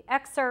of the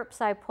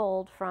excerpts I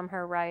pulled from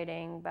her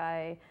writing,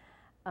 by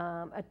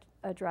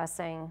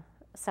addressing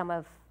some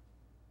of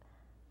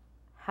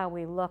how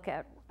we look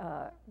at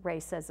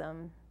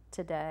racism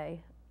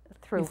today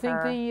through her. You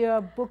think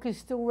the book is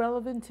still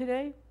relevant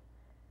today?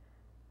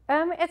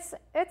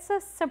 It's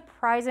a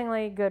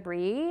surprisingly good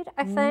read,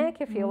 I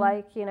think, if you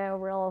like,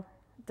 real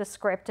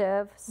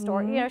descriptive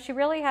story. She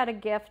really had a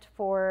gift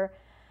for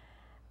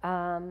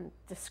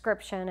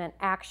description and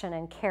action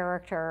and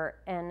character,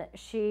 and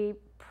she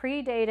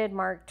predated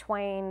Mark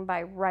Twain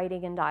by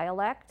writing in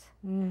dialect.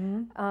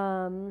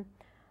 So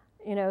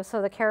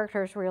the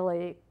characters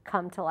really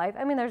come to life.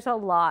 I mean, there's a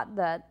lot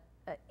that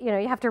you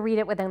have to read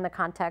it within the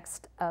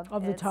context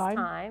of the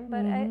time.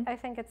 But I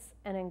think it's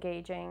an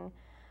engaging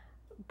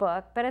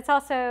book. But it's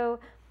also,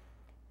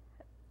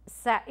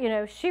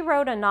 she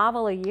wrote a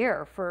novel a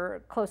year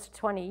for close to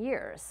 20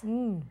 years.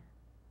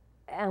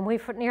 And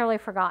we've nearly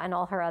forgotten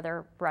all her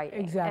other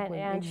writing. Exactly.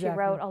 And she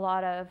wrote a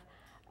lot of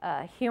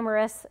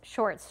humorous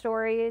short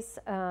stories.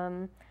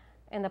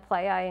 In the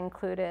play, I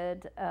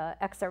included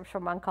excerpts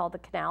from one called The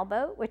Canal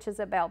Boat, which is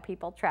about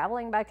people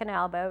traveling by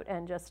canal boat,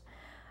 and just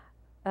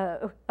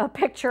a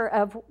picture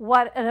of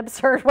what an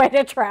absurd way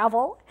to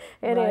travel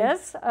it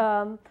is,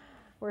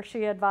 where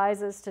she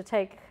advises to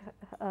take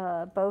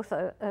both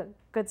a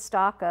good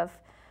stock of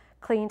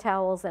clean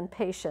towels and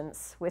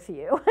patience with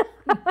you.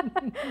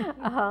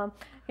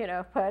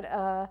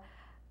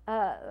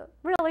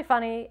 Really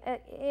funny,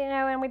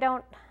 and we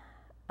don't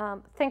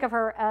think of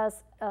her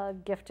as a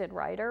gifted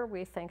writer.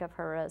 We think of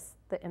her as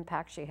the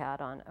impact she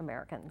had on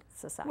American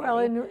society. Well,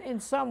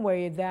 in some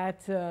way,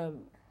 that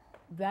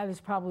is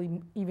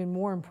probably even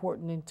more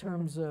important in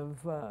terms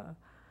of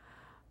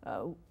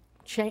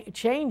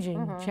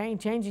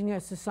changing a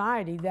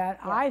society. That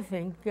I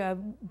think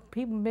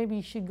people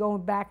maybe should go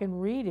back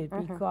and read it,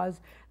 because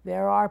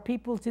there are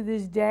people to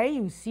this day,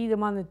 you see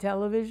them on the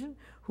television,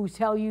 who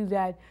tell you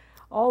that,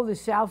 oh, the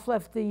South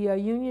left the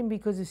Union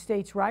because of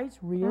states' rights.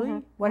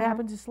 Really? What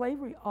happened to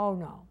slavery? Oh,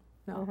 no.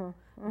 No.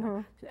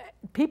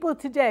 People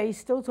today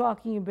still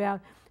talking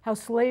about how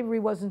slavery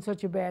wasn't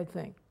such a bad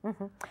thing.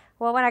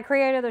 Well, when I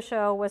created the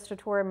show, was to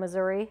tour in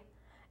Missouri,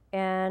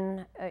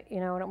 and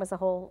and it was a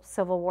whole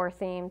Civil War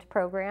themed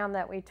program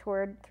that we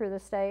toured through the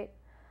state.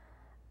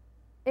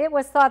 It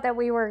was thought that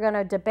we were going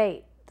to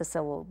debate the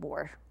Civil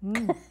War.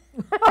 It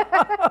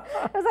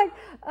was like,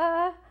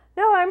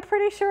 No, I'm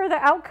pretty sure the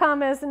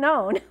outcome is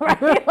known,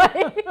 right?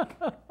 Like,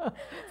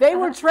 They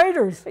were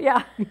traitors.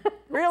 yeah.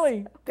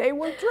 Really, they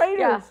were traitors.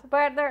 Yeah,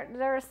 but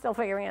they're still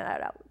figuring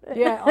that out.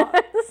 Yeah,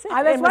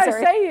 that's why I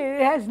say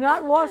it has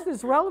not lost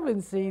its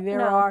relevancy.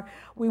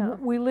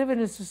 We live in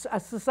a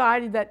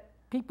society that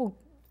people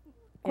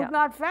could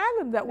not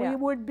fathom that we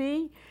would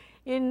be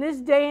in this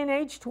day and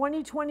age,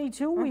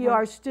 2022. We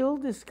are still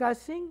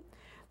discussing.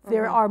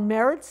 There are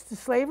merits to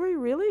slavery,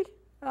 really.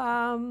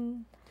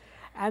 And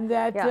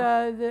that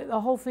the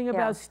whole thing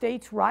about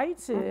states'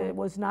 rights, it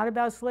was not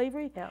about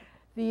slavery. Yeah.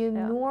 The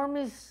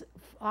enormous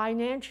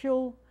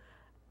financial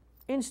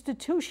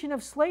institution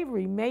of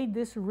slavery made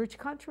this a rich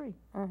country.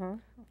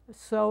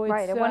 So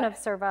it's, it wouldn't have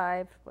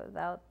survived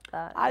without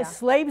that.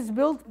 Slaves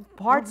built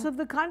parts of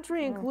the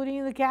country,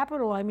 including the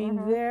capital. I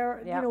mean,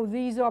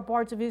 these are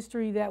parts of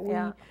history that we,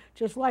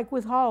 just like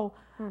with Hull,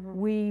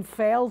 we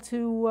fail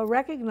to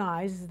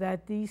recognize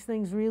that these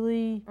things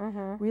really,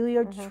 really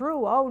are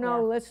true. Oh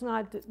no, let's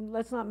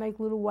not make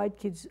little white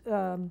kids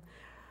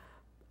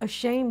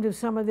ashamed of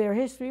some of their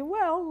history.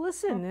 Well,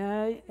 listen,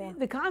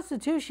 the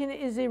Constitution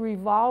is a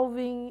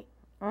revolving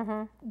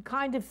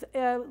kind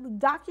of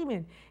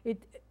document.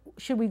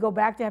 Should we go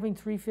back to having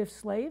 3/5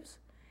 slaves?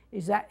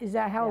 Is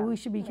that how we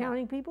should be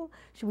counting people?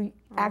 Should we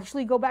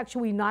actually go back?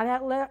 Should we not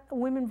have let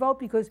women vote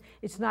because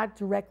it's not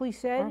directly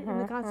said in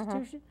the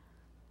Constitution?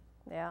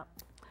 Yeah.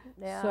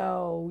 Yeah.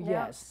 So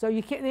yes, so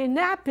you can't, in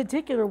that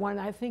particular one,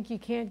 I think you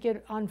can't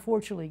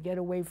unfortunately get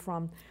away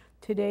from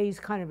today's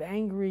kind of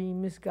angry,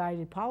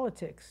 misguided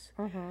politics.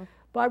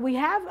 But we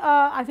have,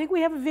 I think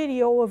we have a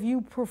video of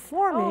you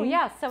performing. Oh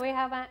yes, so we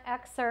have an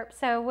excerpt.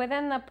 So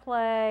within the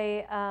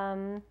play,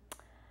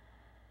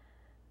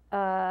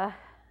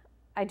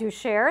 I do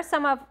share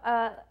some of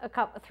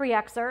three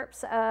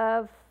excerpts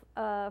of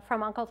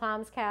from Uncle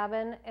Tom's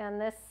Cabin,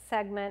 and this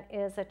segment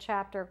is a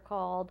chapter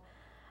called.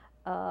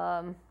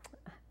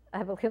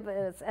 I believe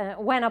it's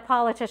When a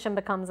Politician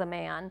Becomes a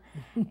Man.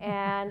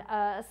 And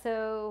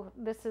so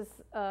this is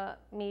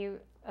me,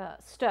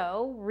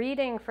 Stowe,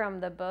 reading from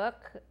the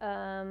book.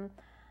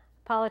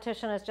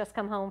 Politician has just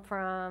come home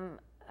from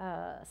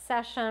a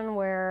session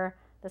where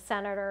the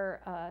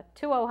senator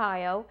to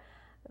Ohio,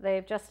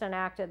 they've just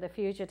enacted the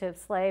fugitive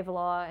slave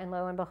law, and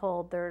lo and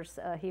behold,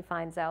 he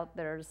finds out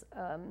there's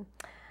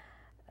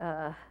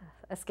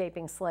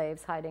escaping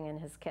slaves hiding in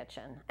his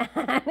kitchen.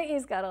 And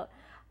he's got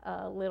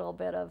a little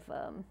bit of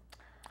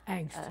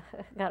angst.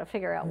 Got to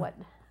figure out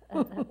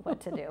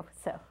what to do.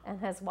 So, and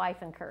his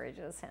wife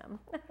encourages him.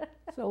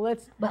 So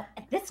Well,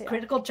 at this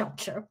critical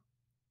juncture,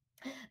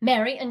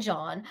 Mary and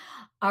John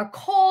are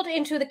called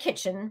into the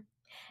kitchen,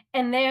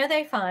 and there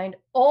they find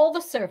all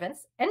the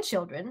servants and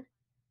children,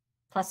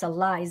 plus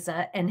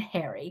Eliza and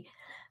Harry.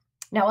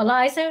 Now,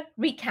 Eliza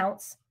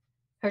recounts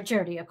her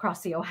journey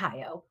across the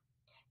Ohio,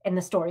 and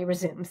the story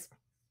resumes.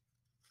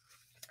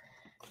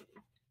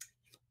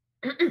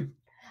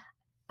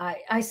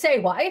 I say,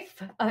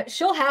 wife,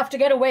 she'll have to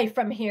get away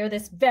from here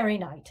this very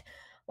night.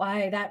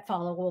 Why, that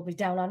fellow will be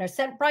down on her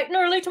scent bright and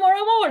early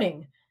tomorrow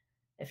morning.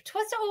 If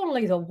 'twas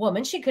only the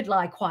woman, she could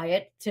lie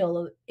quiet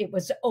till it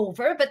was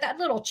over, but that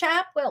little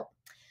chap, well,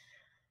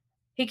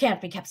 he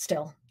can't be kept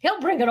still. He'll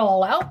bring it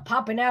all out,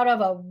 popping out of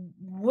a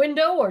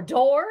window or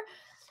door.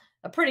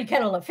 A pretty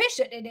kettle of fish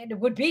it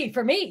would be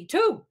for me,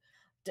 too,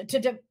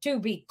 to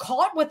be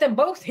caught with them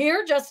both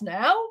here just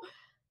now.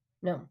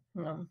 No,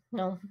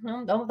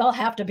 they'll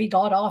have to be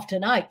got off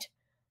tonight.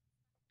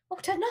 Oh,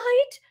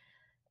 tonight?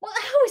 Well,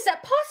 how is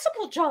that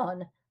possible,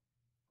 John?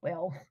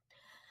 Well,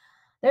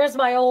 there's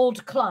my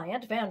old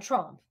client, Van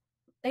Tromp.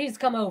 He's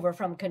come over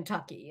from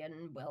Kentucky,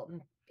 and, well,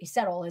 he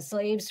set all his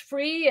slaves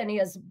free, and he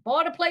has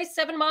bought a place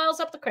 7 miles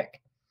up the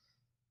creek.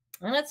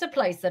 And it's a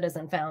place that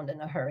isn't found in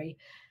a hurry.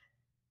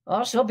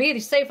 Well, she'll be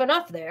safe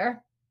enough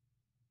there.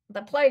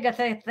 The plague of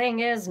the thing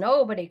is,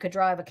 nobody could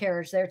drive a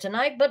carriage there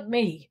tonight but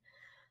me.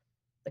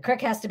 The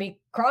creek has to be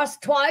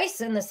crossed twice,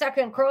 and the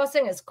second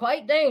crossing is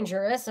quite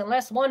dangerous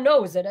unless one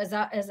knows it as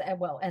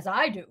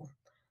I do.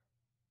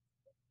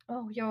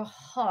 Oh, your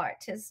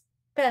heart is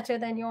better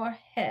than your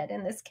head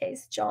in this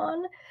case,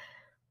 John.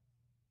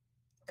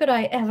 Could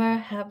I ever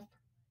have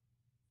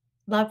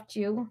loved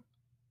you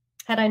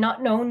had I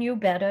not known you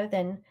better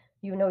than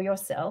you know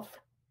yourself?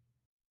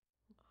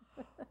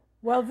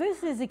 Well,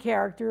 this is a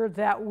character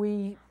that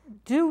we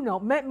do know.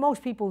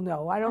 Most people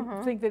know. I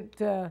don't think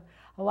that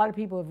a lot of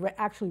people have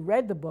actually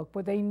read the book,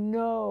 but they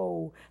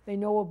know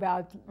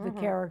about the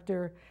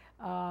character,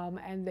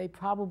 and they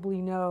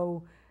probably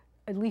know,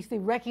 at least they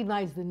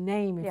recognize the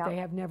name if they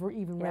have never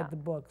even read the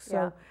book.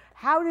 So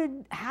how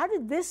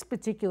did this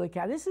particular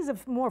character, this is a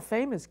more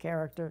famous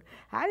character,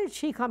 how did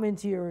she come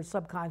into your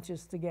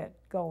subconscious to get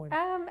going?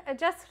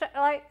 Just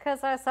like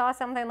because I saw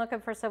something looking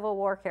for Civil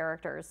War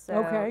characters.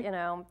 So, you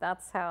know,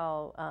 that's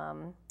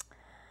how,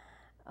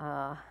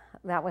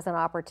 that was an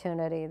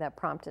opportunity that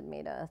prompted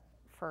me to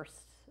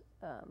first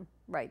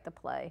write the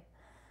play.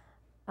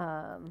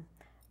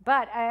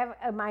 But I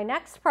have my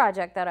next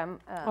project that I'm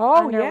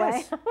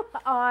underway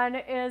on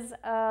is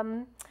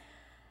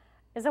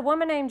a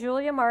woman named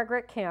Julia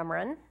Margaret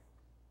Cameron,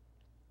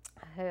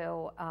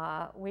 who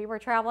we were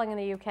traveling in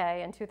the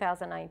UK in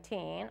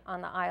 2019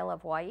 on the Isle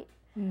of Wight,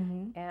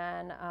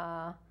 and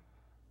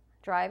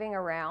driving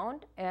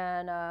around,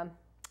 and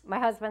my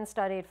husband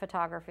studied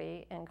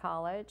photography in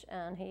college,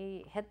 and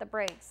he hit the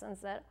brakes and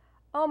said,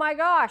 "Oh my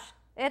gosh,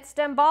 it's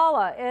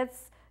Damballa,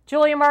 it's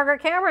Julia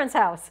Margaret Cameron's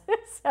house."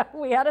 So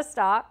we had to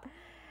stop.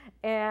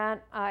 And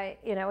I,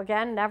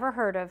 again, never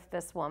heard of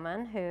this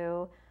woman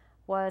who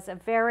was a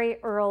very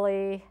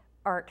early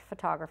art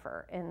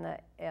photographer in the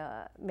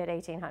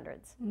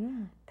mid-1800s.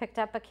 Picked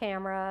up a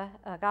camera,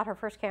 got her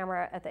first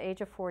camera at the age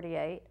of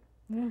 48,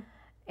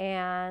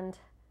 and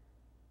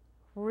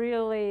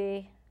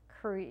really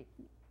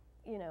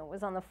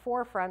was on the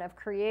forefront of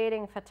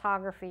creating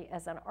photography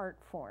as an art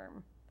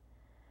form.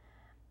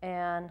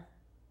 And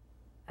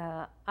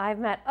I've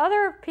met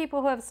other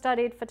people who have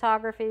studied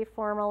photography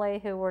formally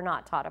who were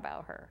not taught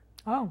about her.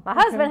 Oh, my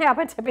husband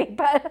happened to be,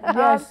 but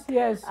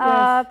yes.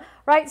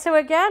 Right. So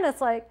again, it's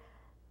like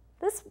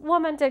this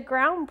woman did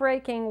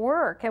groundbreaking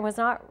work and was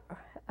not,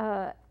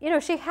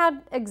 she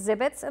had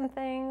exhibits and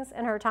things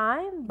in her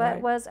time, but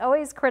was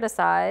always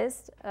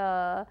criticized.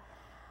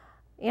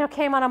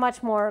 Came on under a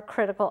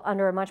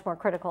much more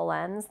critical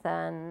lens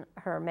than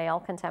her male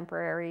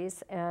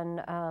contemporaries,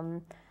 and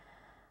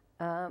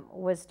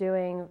was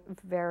doing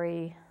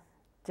very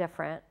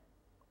different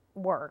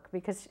work,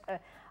 because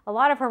a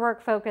lot of her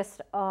work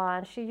focused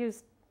on, she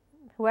used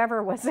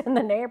whoever was in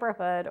the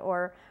neighborhood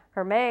or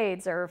her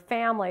maids or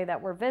family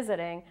that were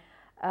visiting.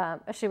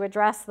 She would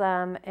dress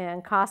them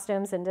in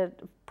costumes and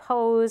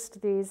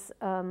posed these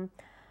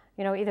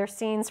either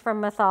scenes from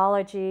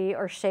mythology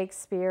or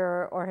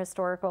Shakespeare or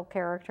historical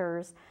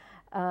characters,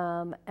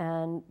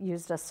 and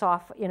used a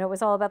soft, it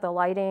was all about the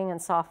lighting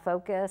and soft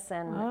focus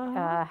and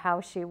how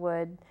she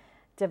would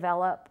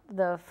develop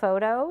the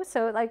photo.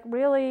 So like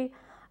really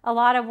a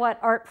lot of what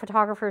art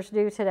photographers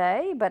do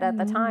today, but at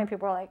the time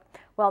people were like,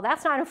 well,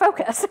 that's not in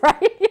focus,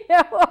 right?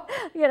 Well,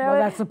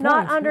 that's the point.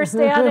 Not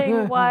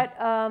understanding what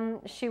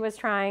she was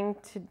trying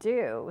to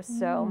do.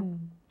 So,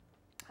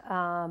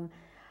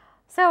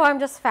 so I'm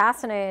just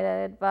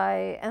fascinated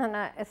by,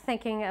 and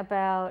thinking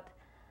about,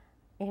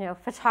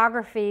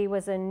 photography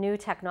was a new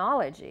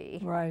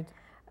technology. Right.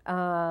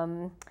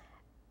 And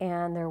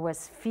there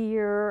was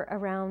fear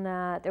around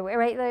that,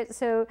 right?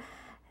 So,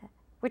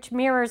 which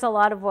mirrors a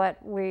lot of what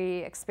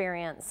we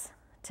experience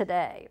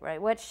today, right?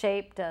 What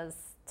shape does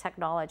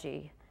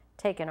technology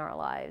take in our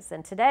lives?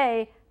 And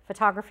today,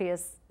 photography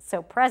is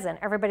so present.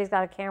 Everybody's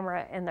got a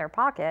camera in their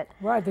pocket.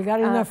 Right, they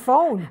got it in their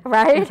phone.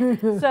 Right?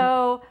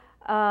 So,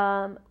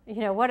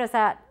 what is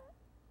that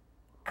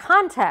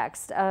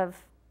context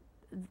of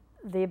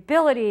the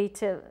ability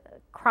to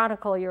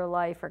chronicle your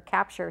life or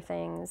capture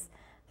things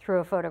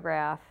through a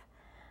photograph?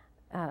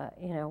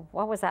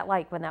 What was that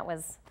like when that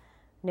was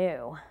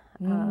new?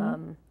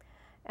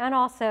 And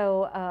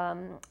also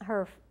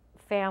her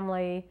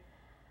family,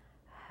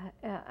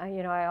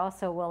 I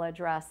also will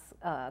address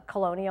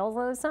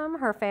colonialism.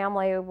 Her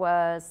family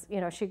was,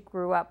 she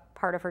grew up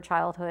part of her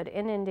childhood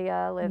in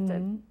India, lived a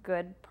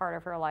good part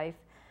of her life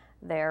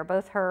there.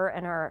 Both her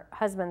and her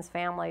husband's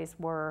families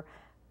were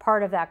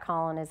part of that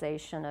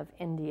colonization of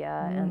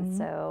India. And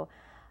so,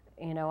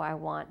 I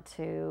want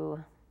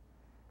to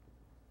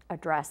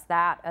address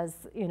that as,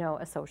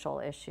 a social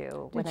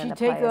issue within the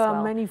play as well. Did she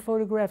take many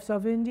photographs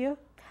of India?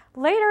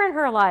 Later in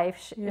her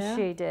life,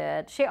 she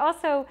did. She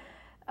also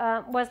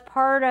was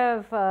part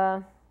of,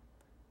 so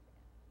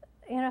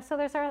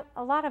there's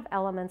a lot of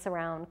elements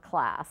around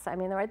class. I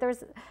mean,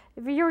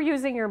 if you're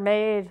using your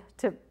maid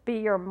to be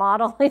your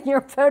model in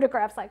your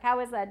photographs, like how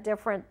is that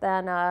different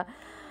than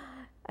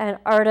an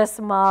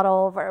artist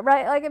model,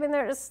 right? Like, I mean,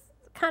 there's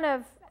kind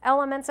of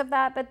elements of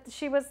that, but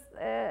she was,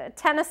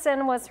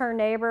 Tennyson was her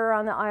neighbor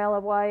on the Isle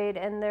of Wight,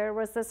 and there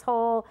was this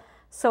whole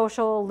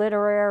social,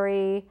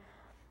 literary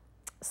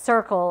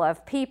circle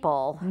of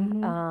people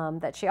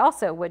that she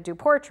also would do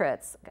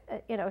portraits.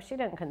 She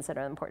didn't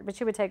consider them portraits, but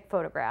she would take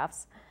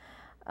photographs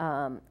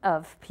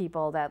of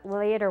people that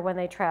later, when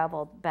they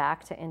traveled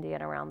back to India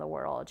and around the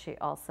world, she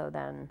also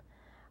then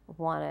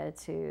wanted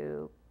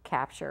to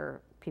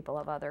capture people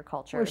of other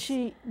cultures.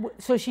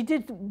 So she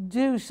did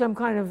do some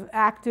kind of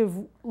active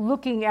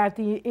looking at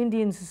the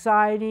Indian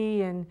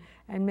society and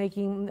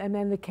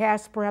then the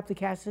caste, perhaps the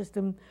caste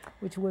system,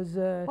 which was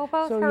both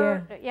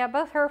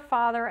her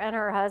father and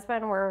her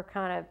husband were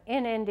kind of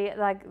in India,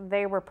 like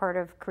they were part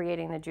of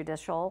creating the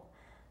judicial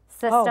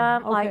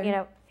system,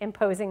 like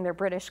imposing their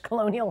British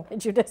colonial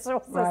judicial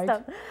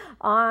system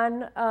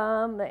on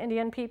the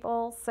Indian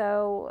people.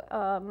 So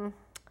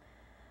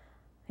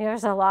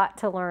there's a lot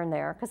to learn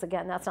there, because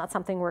again, that's not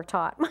something we're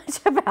taught much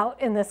about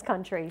in this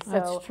country. So,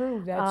 that's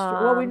true.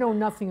 Well, we know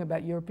nothing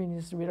about European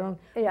history. We don't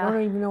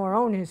even know our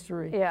own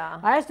history. Yeah.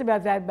 I asked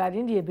about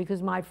India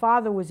because my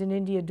father was in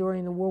India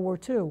during the World War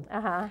II,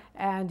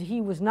 and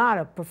he was not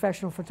a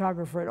professional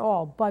photographer at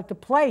all. But the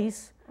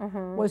place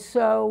was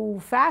so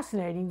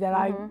fascinating that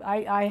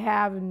I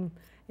have in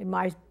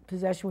my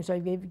possession, which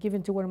I've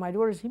given to one of my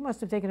daughters, he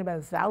must have taken about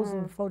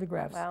 1,000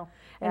 photographs. Wow.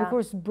 And of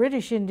course,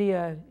 British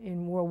India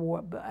in World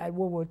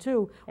War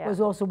II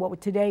was also what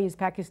today is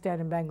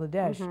Pakistan and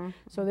Bangladesh.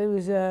 So there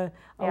was a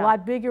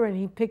lot bigger, and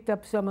he picked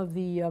up some of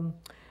the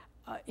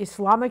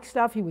Islamic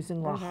stuff. He was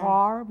in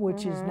Lahore,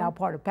 which is now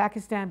part of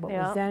Pakistan, but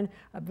was then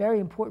a very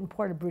important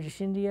part of British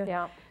India.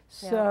 Yeah.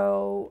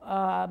 So,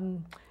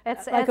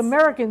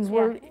 Americans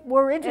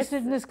were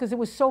interested in this because it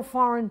was so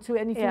foreign to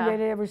anything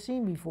they'd ever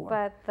seen before.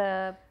 But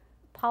the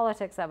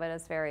politics of it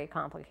is very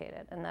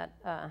complicated, and that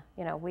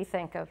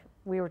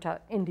we were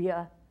taught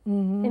India.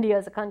 India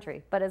is a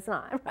country, but it's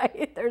not,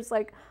 right? There's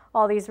like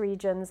all these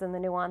regions, and the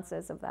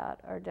nuances of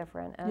that are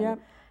different. And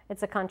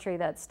it's a country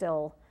that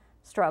still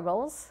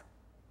struggles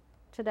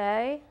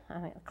today. I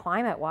mean,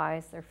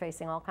 climate-wise, they're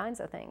facing all kinds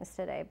of things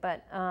today,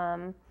 but.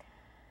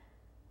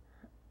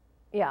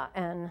 Yeah,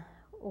 and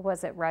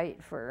was it right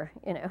for,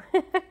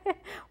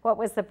 what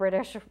was the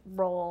British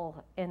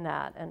role in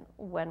that, and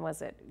when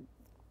was it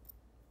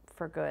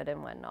for good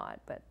and when not?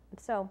 But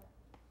so,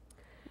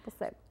 we'll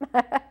see.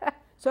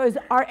 So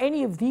are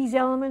any of these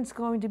elements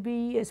going to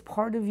be as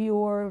part of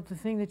the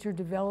thing that you're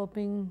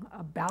developing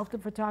about the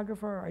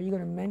photographer? Are you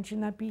going to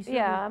mention that piece?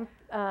 Yeah,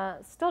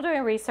 I'm still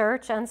doing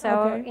research, and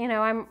so,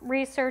 I'm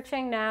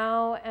researching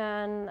now,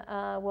 and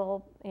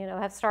we'll,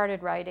 have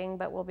started writing,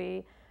 but we'll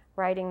be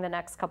writing the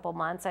next couple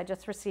months. I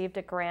just received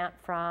a grant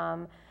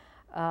from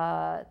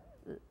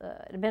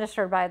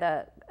administered by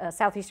the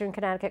Southeastern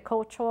Connecticut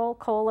Cultural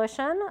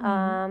Coalition,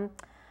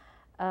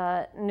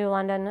 New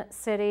London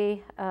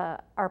City,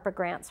 ARPA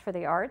grants for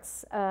the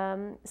arts.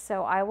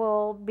 So I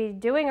will be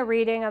doing a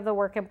reading of the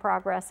work in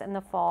progress in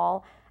the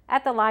fall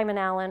at the Lyman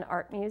Allen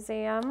Art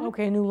Museum.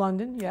 Okay, New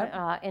London,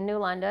 in New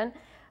London.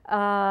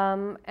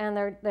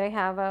 And they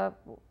have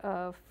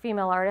a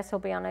female artist who'll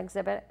be on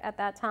exhibit at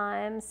that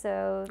time.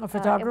 So a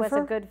photographer? It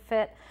was a good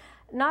fit.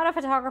 Not a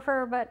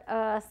photographer, but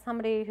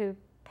somebody who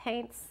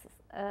paints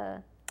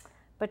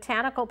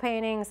botanical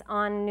paintings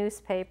on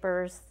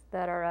newspapers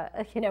that are,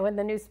 in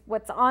the news.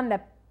 What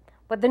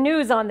the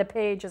news on the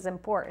page is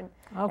important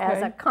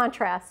as a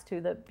contrast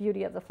to the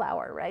beauty of the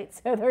flower, right?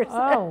 So there's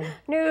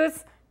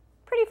news,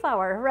 pretty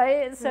flower,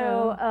 right?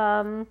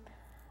 So.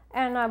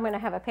 And I'm going to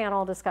have a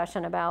panel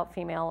discussion about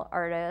female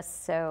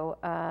artists. So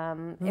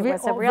it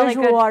was a really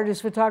visual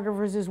artists,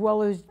 photographers, as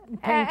well as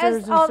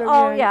painters.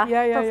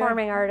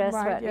 Performing artists.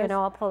 Right, but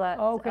I'll pull that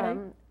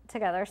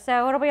together.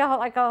 So it'll be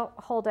a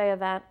whole day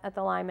event at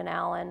the Lyman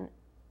Allen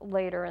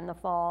later in the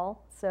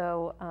fall.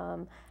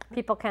 So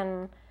people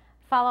can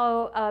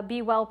follow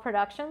Be Well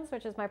Productions,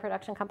 which is my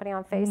production company,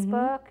 on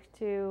Facebook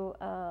to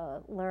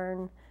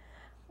learn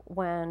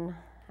when.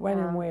 When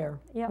and where?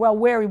 Well,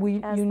 where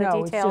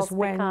it's just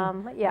when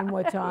and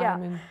what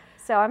time. And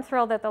so I'm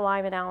thrilled that the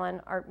Lyman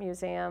Allen Art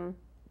Museum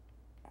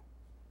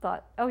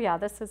thought,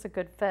 this is a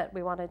good fit.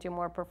 We want to do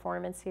more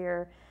performance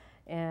here.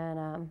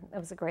 And it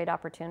was a great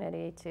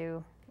opportunity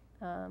to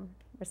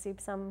receive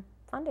some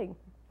funding.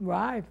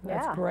 Right,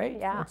 that's great.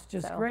 Yeah, that's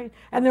just great.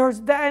 And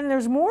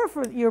there's more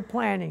for your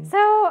planning.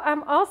 So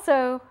I'm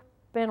also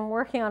been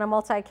working on a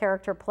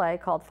multi-character play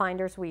called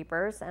Finders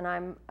Weepers, and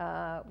I'm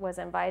was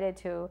invited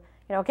to.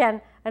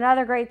 Again,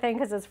 another great thing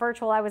because it's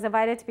virtual. I was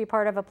invited to be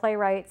part of a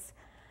Playwrights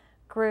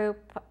group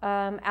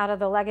out of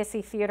the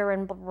Legacy Theater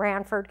in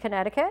Branford,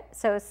 Connecticut.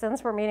 So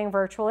since we're meeting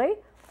virtually,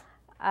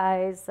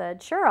 I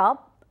said, sure,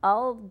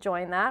 I'll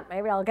join that.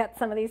 Maybe I'll get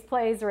some of these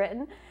plays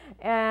written.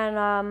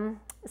 And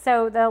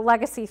so the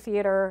Legacy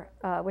Theater,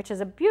 which is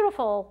a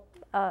beautiful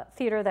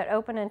theater that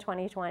opened in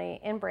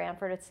 2020 in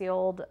Branford. It's the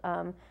old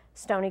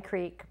Stony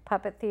Creek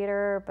Puppet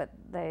Theater, but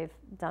they've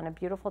done a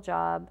beautiful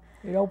job.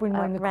 It opened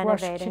when the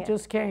crush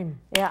just came.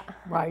 Yeah.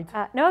 Right.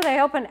 No,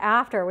 they opened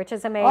after, which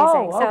is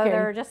amazing. So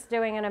they're just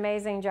doing an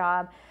amazing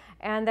job.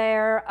 And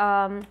they're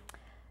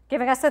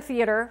giving us a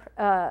theater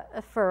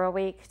for a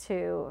week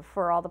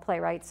for all the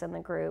playwrights in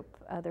the group.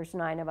 There's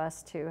 9 of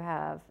us to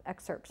have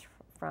excerpts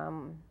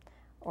from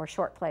or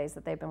short plays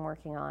that they've been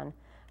working on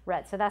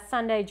read. So that's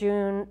Sunday,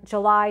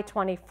 July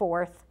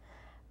 24th.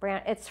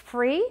 It's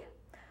free.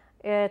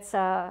 It's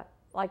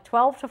like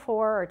 12 to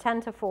 4 or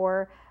 10 to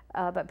 4,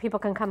 but people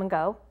can come and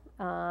go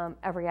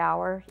every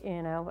hour,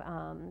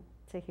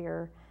 to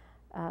hear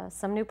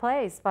some new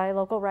plays by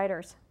local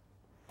writers.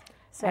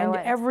 So and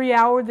every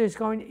hour there's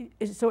going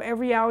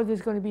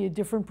to be a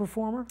different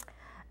performer?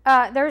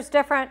 There's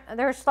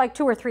like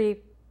 2 or 3.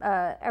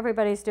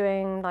 Everybody's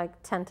doing like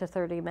 10 to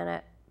 30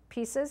 minute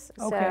pieces.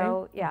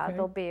 So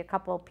there'll be a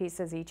couple of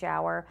pieces each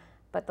hour,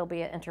 but there'll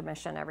be an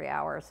intermission every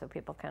hour so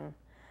people can,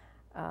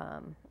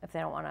 if they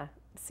don't want to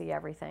see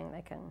everything,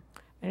 they can.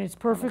 And it's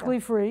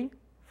perfectly free?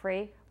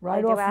 Free.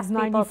 Right off of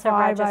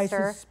 95, I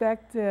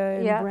suspect,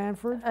 in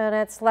Branford? And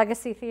it's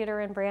Legacy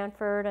Theater in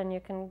Branford, and you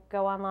can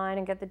go online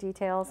and get the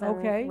details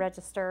and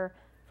register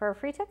for a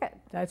free ticket.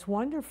 That's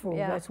wonderful.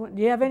 Yeah.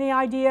 Do you have any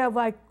idea of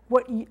like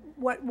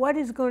what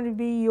is going to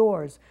be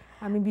yours?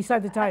 I mean,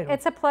 beside the title.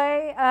 It's a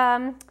play.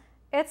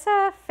 It's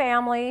a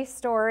family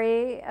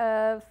story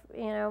of,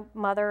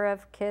 mother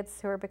of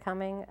kids who are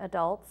becoming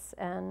adults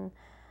and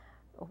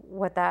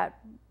what that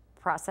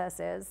process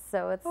is.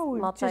 So it's Oh,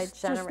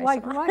 multi-generational. just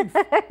like life.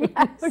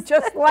 Yes.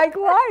 Just like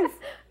life.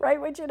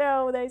 Write what you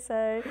know, they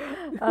say.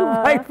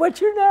 Write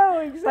what you know,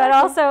 exactly. But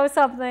also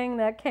something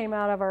that came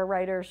out of our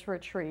writers'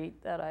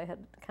 retreat that I had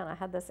kind of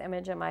had this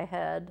image in my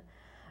head.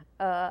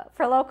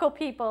 For local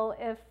people,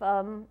 if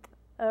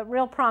a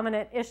real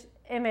prominent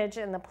image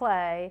in the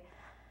play,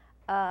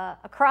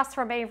 across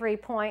from Avery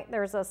Point,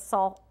 there's a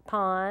salt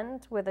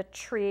pond with a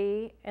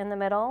tree in the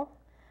middle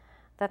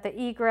that the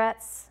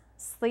egrets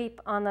sleep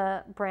on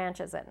the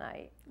branches at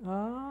night.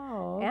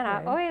 Oh, okay. And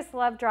I always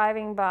love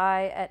driving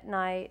by at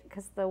night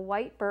because the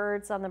white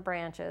birds on the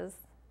branches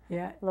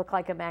look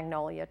like a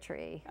magnolia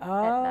tree at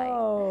night.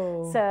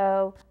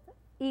 So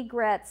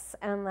egrets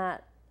and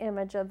that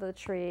image of the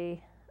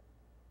tree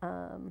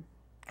kind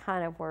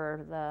of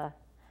were the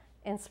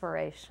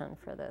inspiration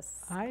for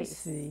this piece. I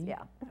see.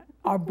 Yeah.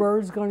 Are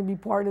birds going to be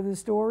part of the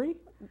story?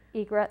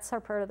 Egrets are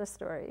part of the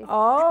story.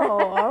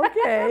 Oh,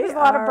 okay. There's a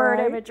lot of All bird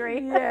right.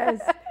 imagery.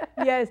 Yes,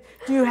 yes.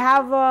 Do you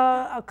have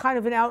a kind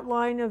of an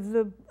outline of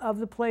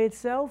the play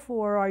itself,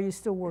 or are you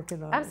still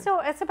working on it?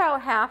 It's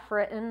about half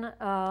written,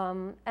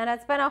 and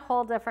it's been a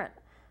whole different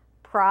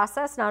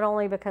process, not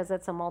only because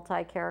it's a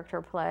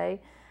multi-character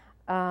play,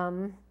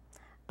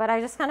 but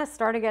I just kind of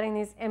started getting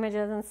these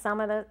images and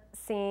some of the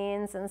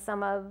scenes and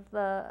some of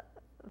the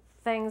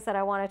things that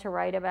I wanted to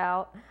write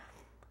about.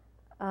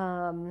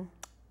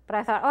 But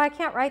I thought, oh, I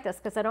can't write this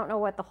because I don't know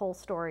what the whole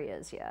story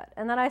is yet.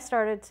 And then I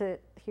started to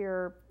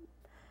hear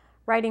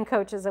writing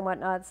coaches and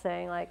whatnot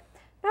saying like,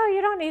 no,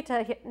 you don't need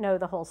to know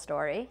the whole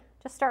story.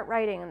 Just start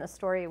writing and the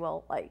story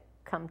will like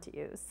come to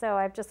you. So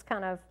I've just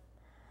kind of,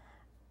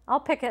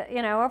 I'll pick it,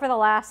 over the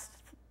last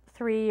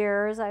 3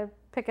 years, I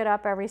pick it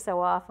up every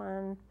so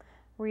often,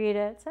 read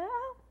it, say,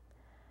 oh,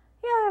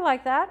 yeah, I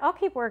like that. I'll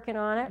keep working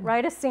on it.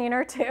 Write a scene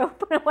or two,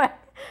 put away.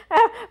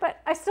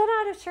 But I'm still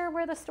not sure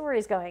where the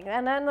story's going.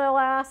 And then the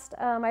last,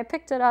 I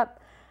picked it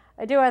up.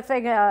 I do a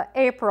thing,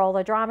 April,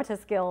 the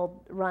Dramatists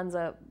Guild runs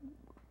a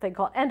thing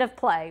called End of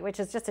Play, which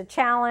is just a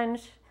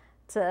challenge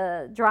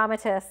to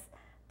dramatists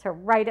to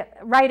write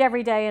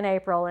every day in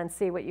April and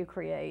see what you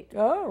create.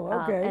 Oh,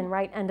 okay. And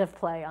write End of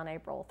Play on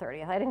April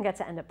 30th. I didn't get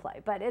to End of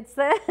Play, but it's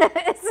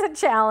a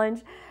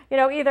challenge.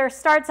 Either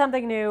start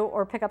something new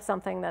or pick up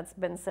something that's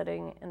been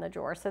sitting in the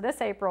drawer. So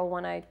this April,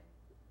 when I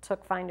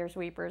took Finders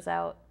Weepers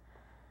out,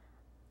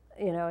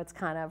 it's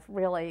kind of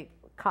really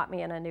caught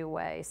me in a new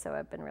way. So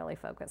I've been really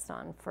focused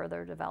on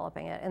further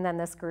developing it. And then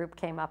this group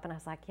came up, and I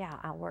was like, yeah,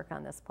 I'll work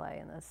on this play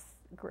in this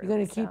group. You're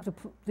going to keep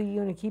you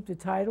going to keep the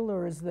title,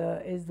 or is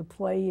the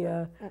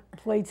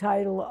play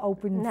title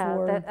open for?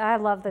 No, I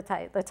love the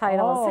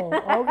titles.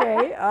 Oh,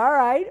 okay, all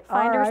right.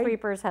 Finders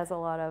Weepers has a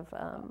lot of,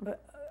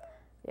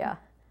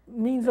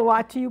 Means a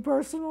lot to you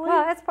personally?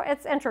 Well,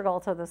 it's integral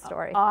to the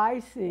story. I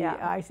see. Yeah.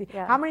 I see.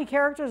 Yeah. How many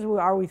characters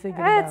are we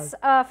thinking about? It's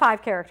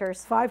 5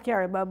 characters. 5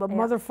 characters.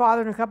 Mother,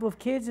 father, and a couple of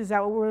kids. Is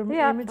that what we're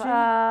imaging?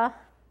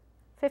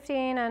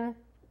 15 and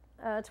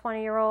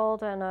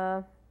 20-year-old, and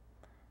a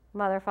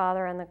mother,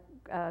 father, and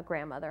the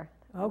grandmother.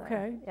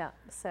 Okay. Yeah.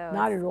 So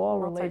not at all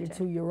related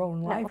to your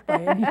own life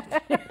by any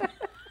chance.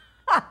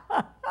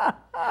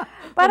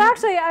 But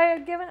actually,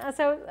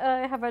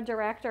 I have a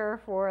director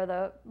for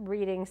the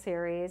reading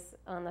series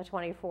on the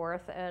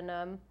 24th,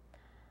 and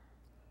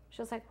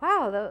she was like,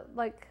 "Wow,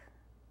 the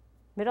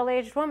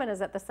middle-aged woman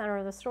is at the center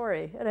of the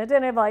story," and I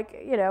didn't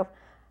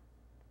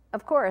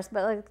of course,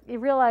 but you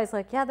realize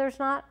there's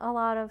not a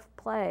lot of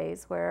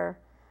plays where,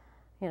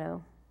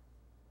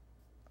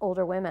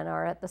 older women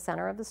are at the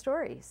center of the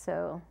story,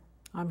 so.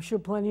 I'm sure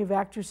plenty of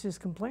actresses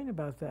complain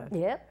about that.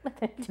 Yep.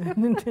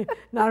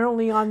 Not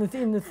only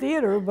in the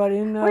theater, but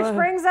in... Which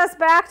brings us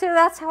back to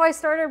that's how I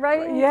started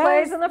writing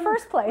plays in the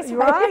first place.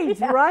 Right,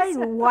 Yes. right.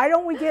 Why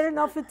don't we get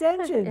enough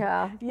attention?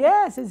 Yeah.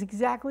 Yes, it's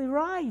exactly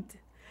right.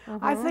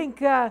 Mm-hmm. I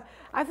think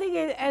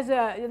as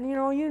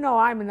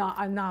I'm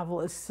a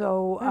novelist,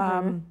 so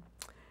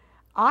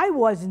I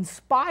was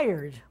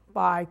inspired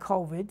by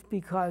COVID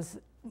because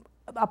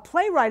a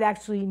playwright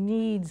actually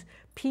needs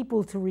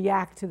people to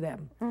react to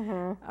them.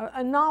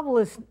 A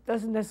novelist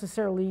doesn't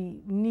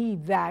necessarily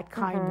need that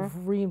kind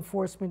of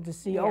reinforcement to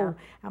see, oh,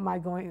 am I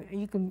going,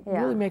 you can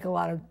really make a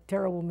lot of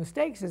terrible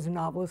mistakes as a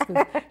novelist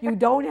because you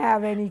don't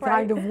have any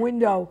kind of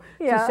window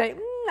to say,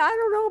 I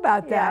don't know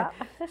about that.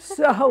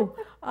 So,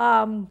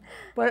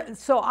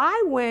 so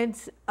I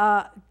went,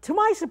 to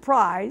my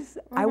surprise,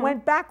 I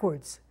went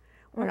backwards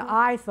when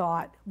I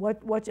thought,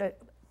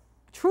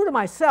 true to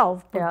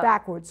myself, but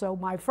backwards. So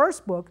my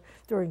first book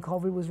during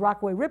COVID was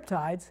Rockaway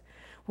Riptides,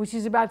 which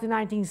is about the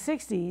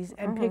 1960s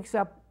and picks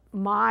up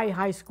my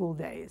high school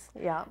days.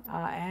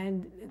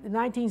 And the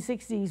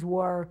 1960s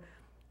were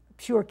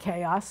pure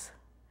chaos.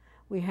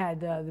 We had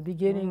the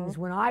beginnings,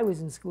 when I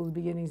was in school, the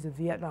beginnings of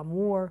the Vietnam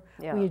War.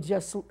 We had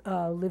just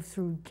lived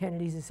through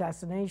Kennedy's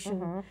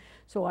assassination.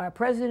 So our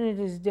president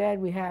is dead.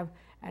 We have,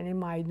 and in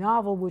my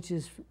novel, which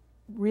is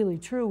really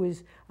true,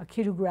 is a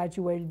kid who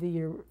graduated the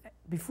year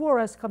before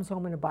us comes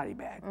home in a body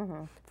bag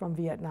from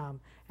Vietnam.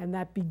 And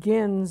that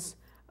begins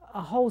a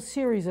whole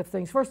series of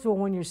things. First of all,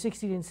 when you're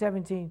 16 and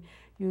 17,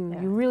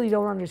 You really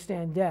don't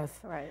understand death.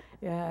 Right.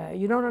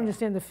 You don't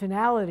understand the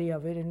finality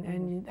of it,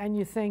 and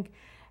you think,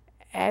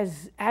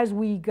 as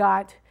we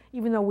got,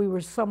 even though we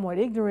were somewhat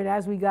ignorant,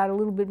 as we got a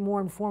little bit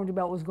more informed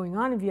about what was going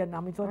on in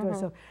Vietnam, we thought to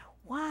ourselves,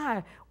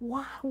 why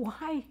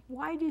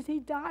did he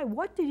die?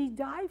 What did he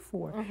die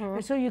for?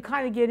 And so you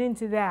kind of get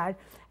into that,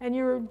 and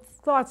your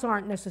thoughts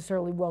aren't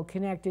necessarily well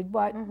connected,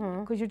 but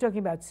because you're talking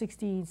about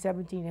 16,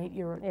 17,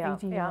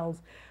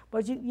 18-year-olds,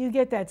 but you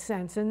get that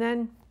sense. And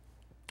then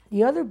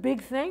the other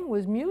big thing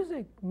was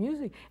music.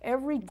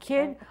 Every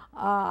kid,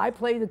 I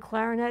played the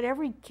clarinet,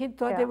 every kid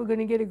thought they were going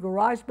to get a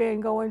garage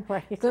band going,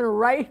 going to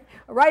write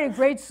a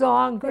great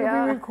song, going to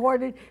be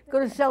recorded,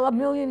 going to sell 1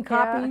 million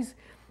copies.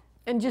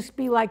 And just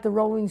be like the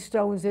Rolling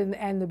Stones and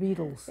the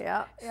Beatles.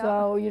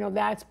 So, you know,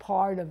 that's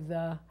part of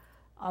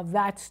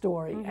that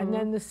story. And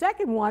then the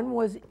second one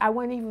was, I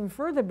went even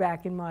further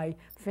back in my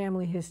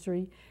family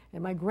history,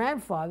 and my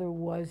grandfather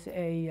was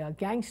a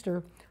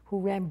gangster who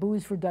ran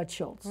booze for Dutch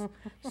Schultz.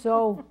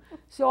 So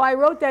I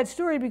wrote that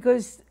story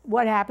because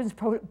what happens,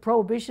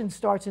 Prohibition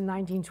starts in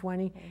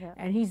 1920,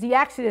 and he's the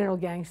accidental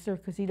gangster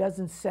because he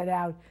doesn't set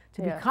out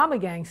to become a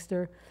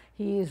gangster.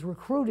 He is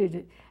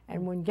recruited,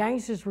 and when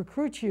gangsters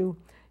recruit you,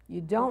 you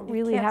don't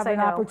really have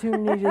an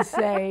opportunity to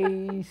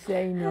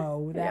say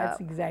no. That's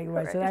exactly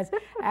right. So that's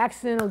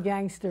accidental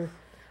gangster,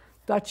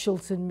 Dutch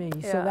Schultz and me.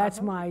 So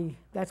that's my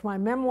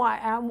memoir.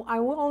 I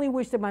only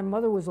wish that my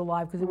mother was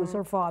alive because it was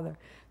her father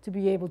to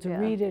be able to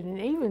read it and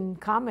even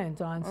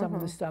comment on some of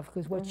the stuff,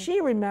 because what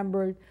she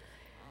remembered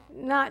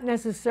not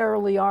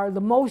necessarily are the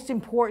most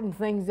important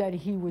things that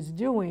he was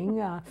doing.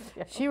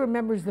 She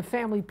remembers the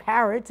family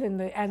parrot and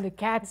the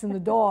cats and the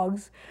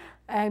dogs,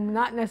 and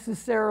not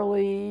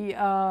necessarily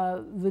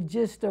the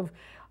gist of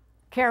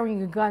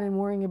carrying a gun and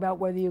worrying about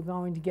whether you're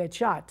going to get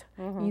shot,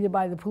 either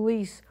by the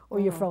police or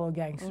your fellow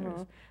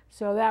gangsters.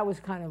 So that was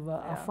kind of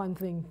a fun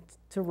thing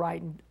to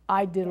write. And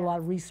I did a lot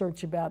of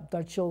research about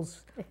Dutch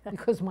Schultz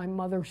because my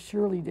mother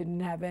surely didn't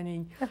have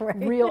any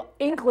real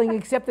inkling,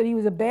 except that he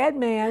was a bad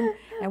man.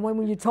 And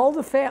when you told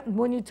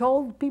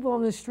people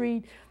on the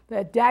street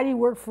that Daddy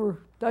worked for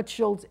Dutch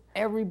Schultz,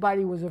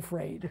 everybody was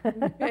afraid.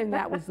 And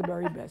that was the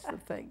very best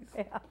of things.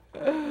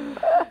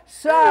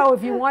 So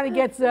if you want to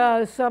get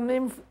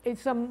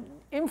some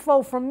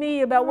info from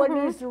me about what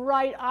it is to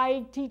write,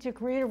 I teach a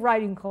creative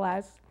writing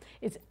class.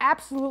 It's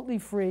absolutely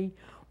free.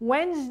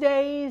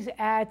 Wednesdays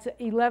at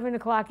 11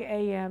 o'clock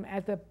a.m.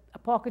 at the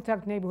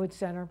Pawcatuck Neighborhood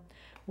Center,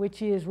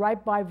 which is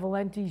right by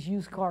Valenti's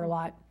used car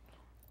lot,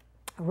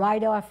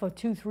 right off of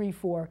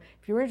 234.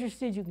 If you're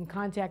interested, you can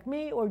contact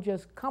me or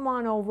just come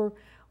on over.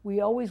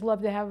 We always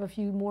love to have a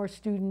few more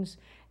students,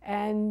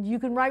 and you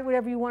can write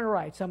whatever you want to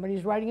write.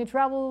 Somebody's writing a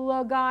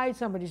travel guide,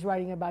 somebody's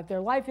writing about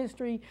their life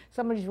history,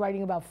 somebody's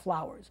writing about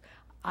flowers.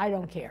 I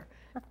don't care.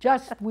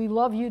 We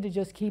love you to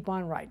just keep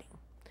on writing.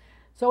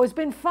 So it's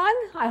been fun.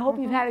 I hope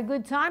you've had a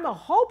good time. I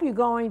hope you're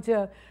going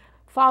to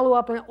follow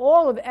up on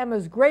all of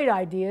Emma's great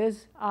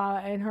ideas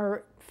and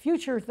her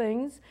future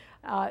things.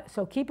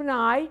 So keep an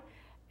eye.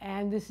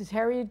 And this is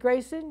Harriet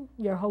Grayson,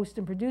 your host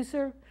and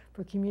producer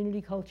for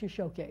Community Culture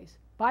Showcase.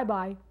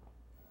 Bye-bye.